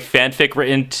had a fanfic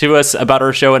written to us about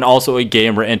our show and also a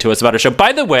game written to us about our show.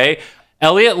 By the way,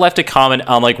 Elliot left a comment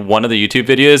on like one of the YouTube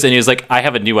videos and he was like, "I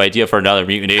have a new idea for another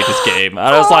Mutant Ages game." And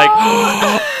I was like,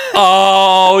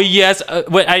 "Oh yes." I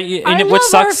which love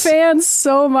sucks. our fans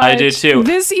so much. I do too.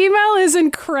 This email is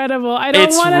incredible. I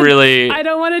don't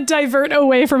want to divert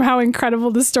away from how incredible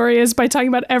the story is by talking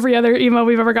about every other email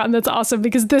we've ever gotten that's awesome,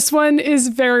 because this one is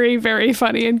very, very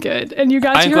funny and good. And you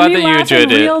got to hear me laugh in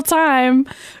real time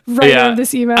right out of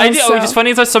this email. It's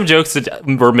funny that some jokes that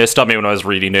were missed on me when I was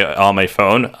reading it on my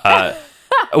phone.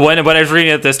 When I was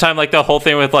reading it this time, like the whole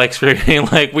thing with like screaming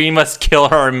like, "We must kill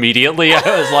her immediately,"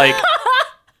 I was like,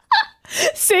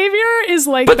 Savior is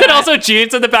like but then also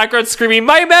Jean's in the background screaming,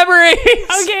 "My memories!"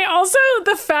 Okay, also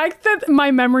the fact that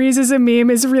 "My memories" is a meme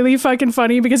is really fucking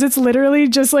funny, because it's literally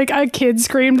just like a kid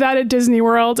screamed that at Disney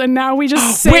World, and now we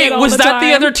just say it all was the that time.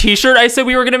 the other t-shirt I said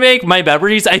we were going to make? "My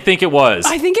memories"? I think it was.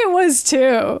 I think it was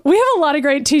too. We have a lot of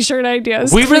great t-shirt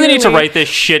ideas. We really need to write this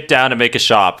shit down and make a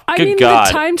shop. I Good mean, God.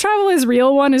 the time travel is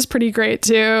real one is pretty great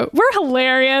too. We're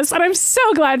hilarious, and I'm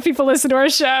so glad people listen to our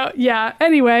show. Yeah.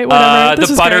 Anyway, whatever.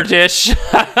 The butter dish.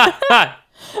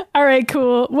 All right,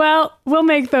 cool. Well, we'll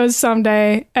make those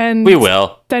someday, and we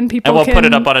will. Then people and we'll can put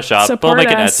it up on a shop. We'll make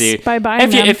it Etsy. By buying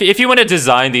them. If you want to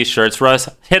design these shirts for us,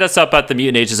 hit us up at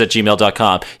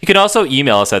themutantages@gmail.com. You can also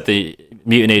email us at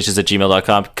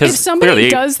mutanages@gmail.com. If somebody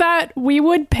does that, we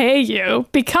would pay you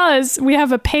because we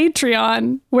have a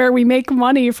Patreon where we make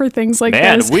money for things like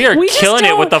this. Man, we are killing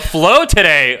it with the flow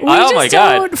today. We oh my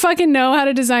God. don't fucking know how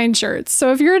to design shirts.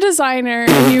 So if you're a designer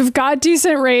and you've got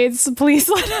decent rates, please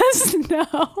let us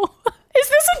know. Is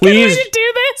this a good way to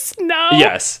do this? No.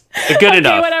 Yes. Good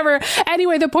enough. Okay, whatever.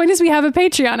 Anyway, the point is we have a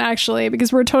Patreon, actually,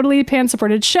 because we're a totally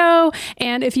pan-supported show.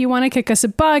 And if you want to kick us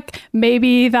 $1,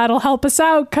 maybe that'll help us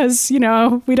out because, we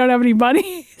don't have any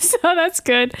money. So that's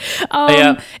good.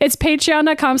 It's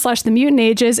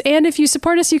patreon.com/themutanages. And if you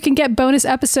support us, you can get bonus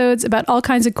episodes about all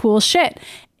kinds of cool shit.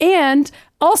 And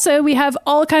also, we have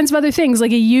all kinds of other things,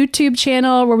 like a YouTube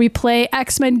channel where we play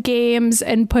X-Men games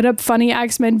and put up funny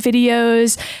X-Men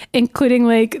videos, including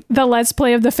like the Let's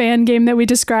Play of the fan game that we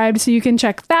described. So you can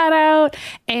check that out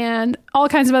and all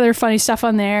kinds of other funny stuff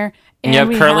on there.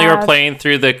 And currently we're playing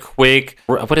through the Quake,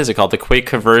 what is it called? The Quake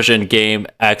conversion game,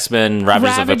 X-Men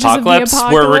Ravages of Apocalypse,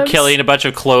 where we're killing a bunch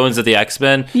of clones of the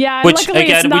X-Men. Yeah, which,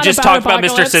 again, we just talked about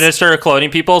Mr. Sinister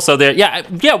cloning people, so they're,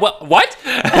 what?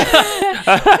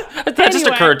 That just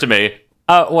occurred to me.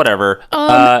 Whatever.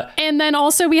 And then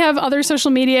also we have other social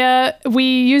media. We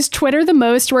use Twitter the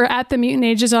most. We're at The Mutant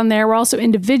Ages on there. We're also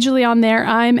individually on there.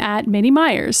 I'm at Minnie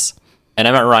Myers. And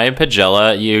I'm at Ryan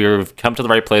Pagella. You've come to the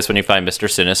right place when you find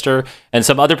Mr. Sinister. And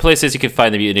some other places you can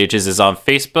find the Mutant Ages is on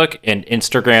Facebook and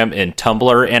Instagram and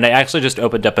Tumblr. And I actually just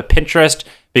opened up a Pinterest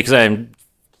because I'm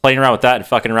playing around with that and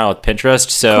fucking around with Pinterest.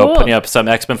 So putting up some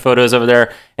X-Men photos over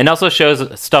there and also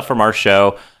shows stuff from our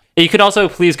show. You can also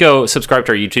please go subscribe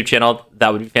to our YouTube channel.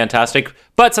 That would be fantastic.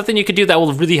 But something you can do that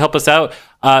will really help us out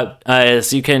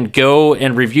is you can go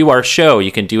and review our show.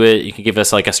 You can do it. You can give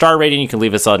us like a star rating. You can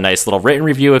leave us a nice little written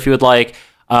review if you would like.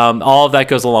 All of that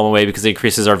goes a long way because it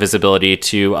increases our visibility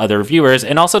to other viewers.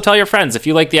 And also tell your friends if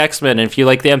you like the X-Men and if you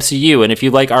like the MCU and if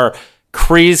you like our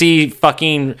crazy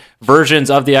fucking versions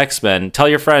of the X-Men. Tell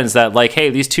your friends that like, hey,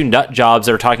 these two nut jobs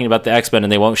are talking about the X-Men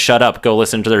and they won't shut up. Go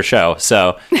listen to their show.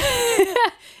 So...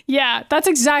 Yeah, that's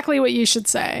exactly what you should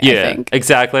say. Yeah, I think.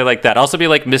 Exactly like that. Also be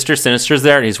like Mr. Sinister's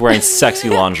there and he's wearing sexy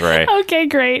lingerie. Okay,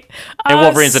 great. And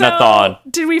Wolverine's in a thong.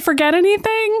 Did we forget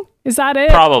anything? Is that it?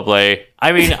 Probably.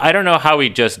 I mean, I don't know how we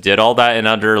just did all that in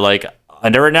under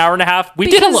an hour and a half. We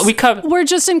did a lot. We're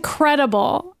just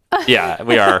incredible. Yeah,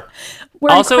 we are.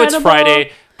 Also, incredible. It's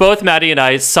Friday. Both Maddie and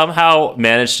I somehow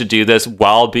managed to do this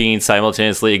while being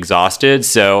simultaneously exhausted.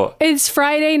 So it's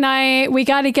Friday night. We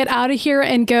got to get out of here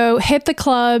and go hit the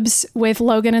clubs with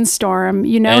Logan and Storm.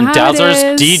 You know and how Dazzler's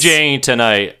it is. DJing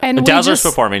tonight. And Dazzler's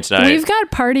performing tonight. We've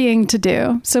got partying to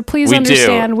do. So please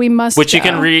understand, we must Which go. you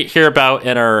can hear about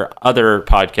in our other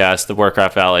podcast, The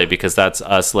Warcraft Valley, because that's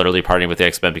us literally partying with the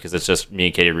X-Men because it's just me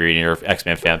and Katie reading our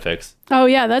X-Men fanfics. Oh,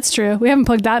 yeah, that's true. We haven't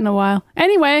plugged that in a while.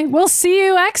 Anyway, we'll see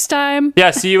you next time.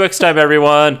 Yeah, see you next time,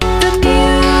 everyone. The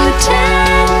Mutant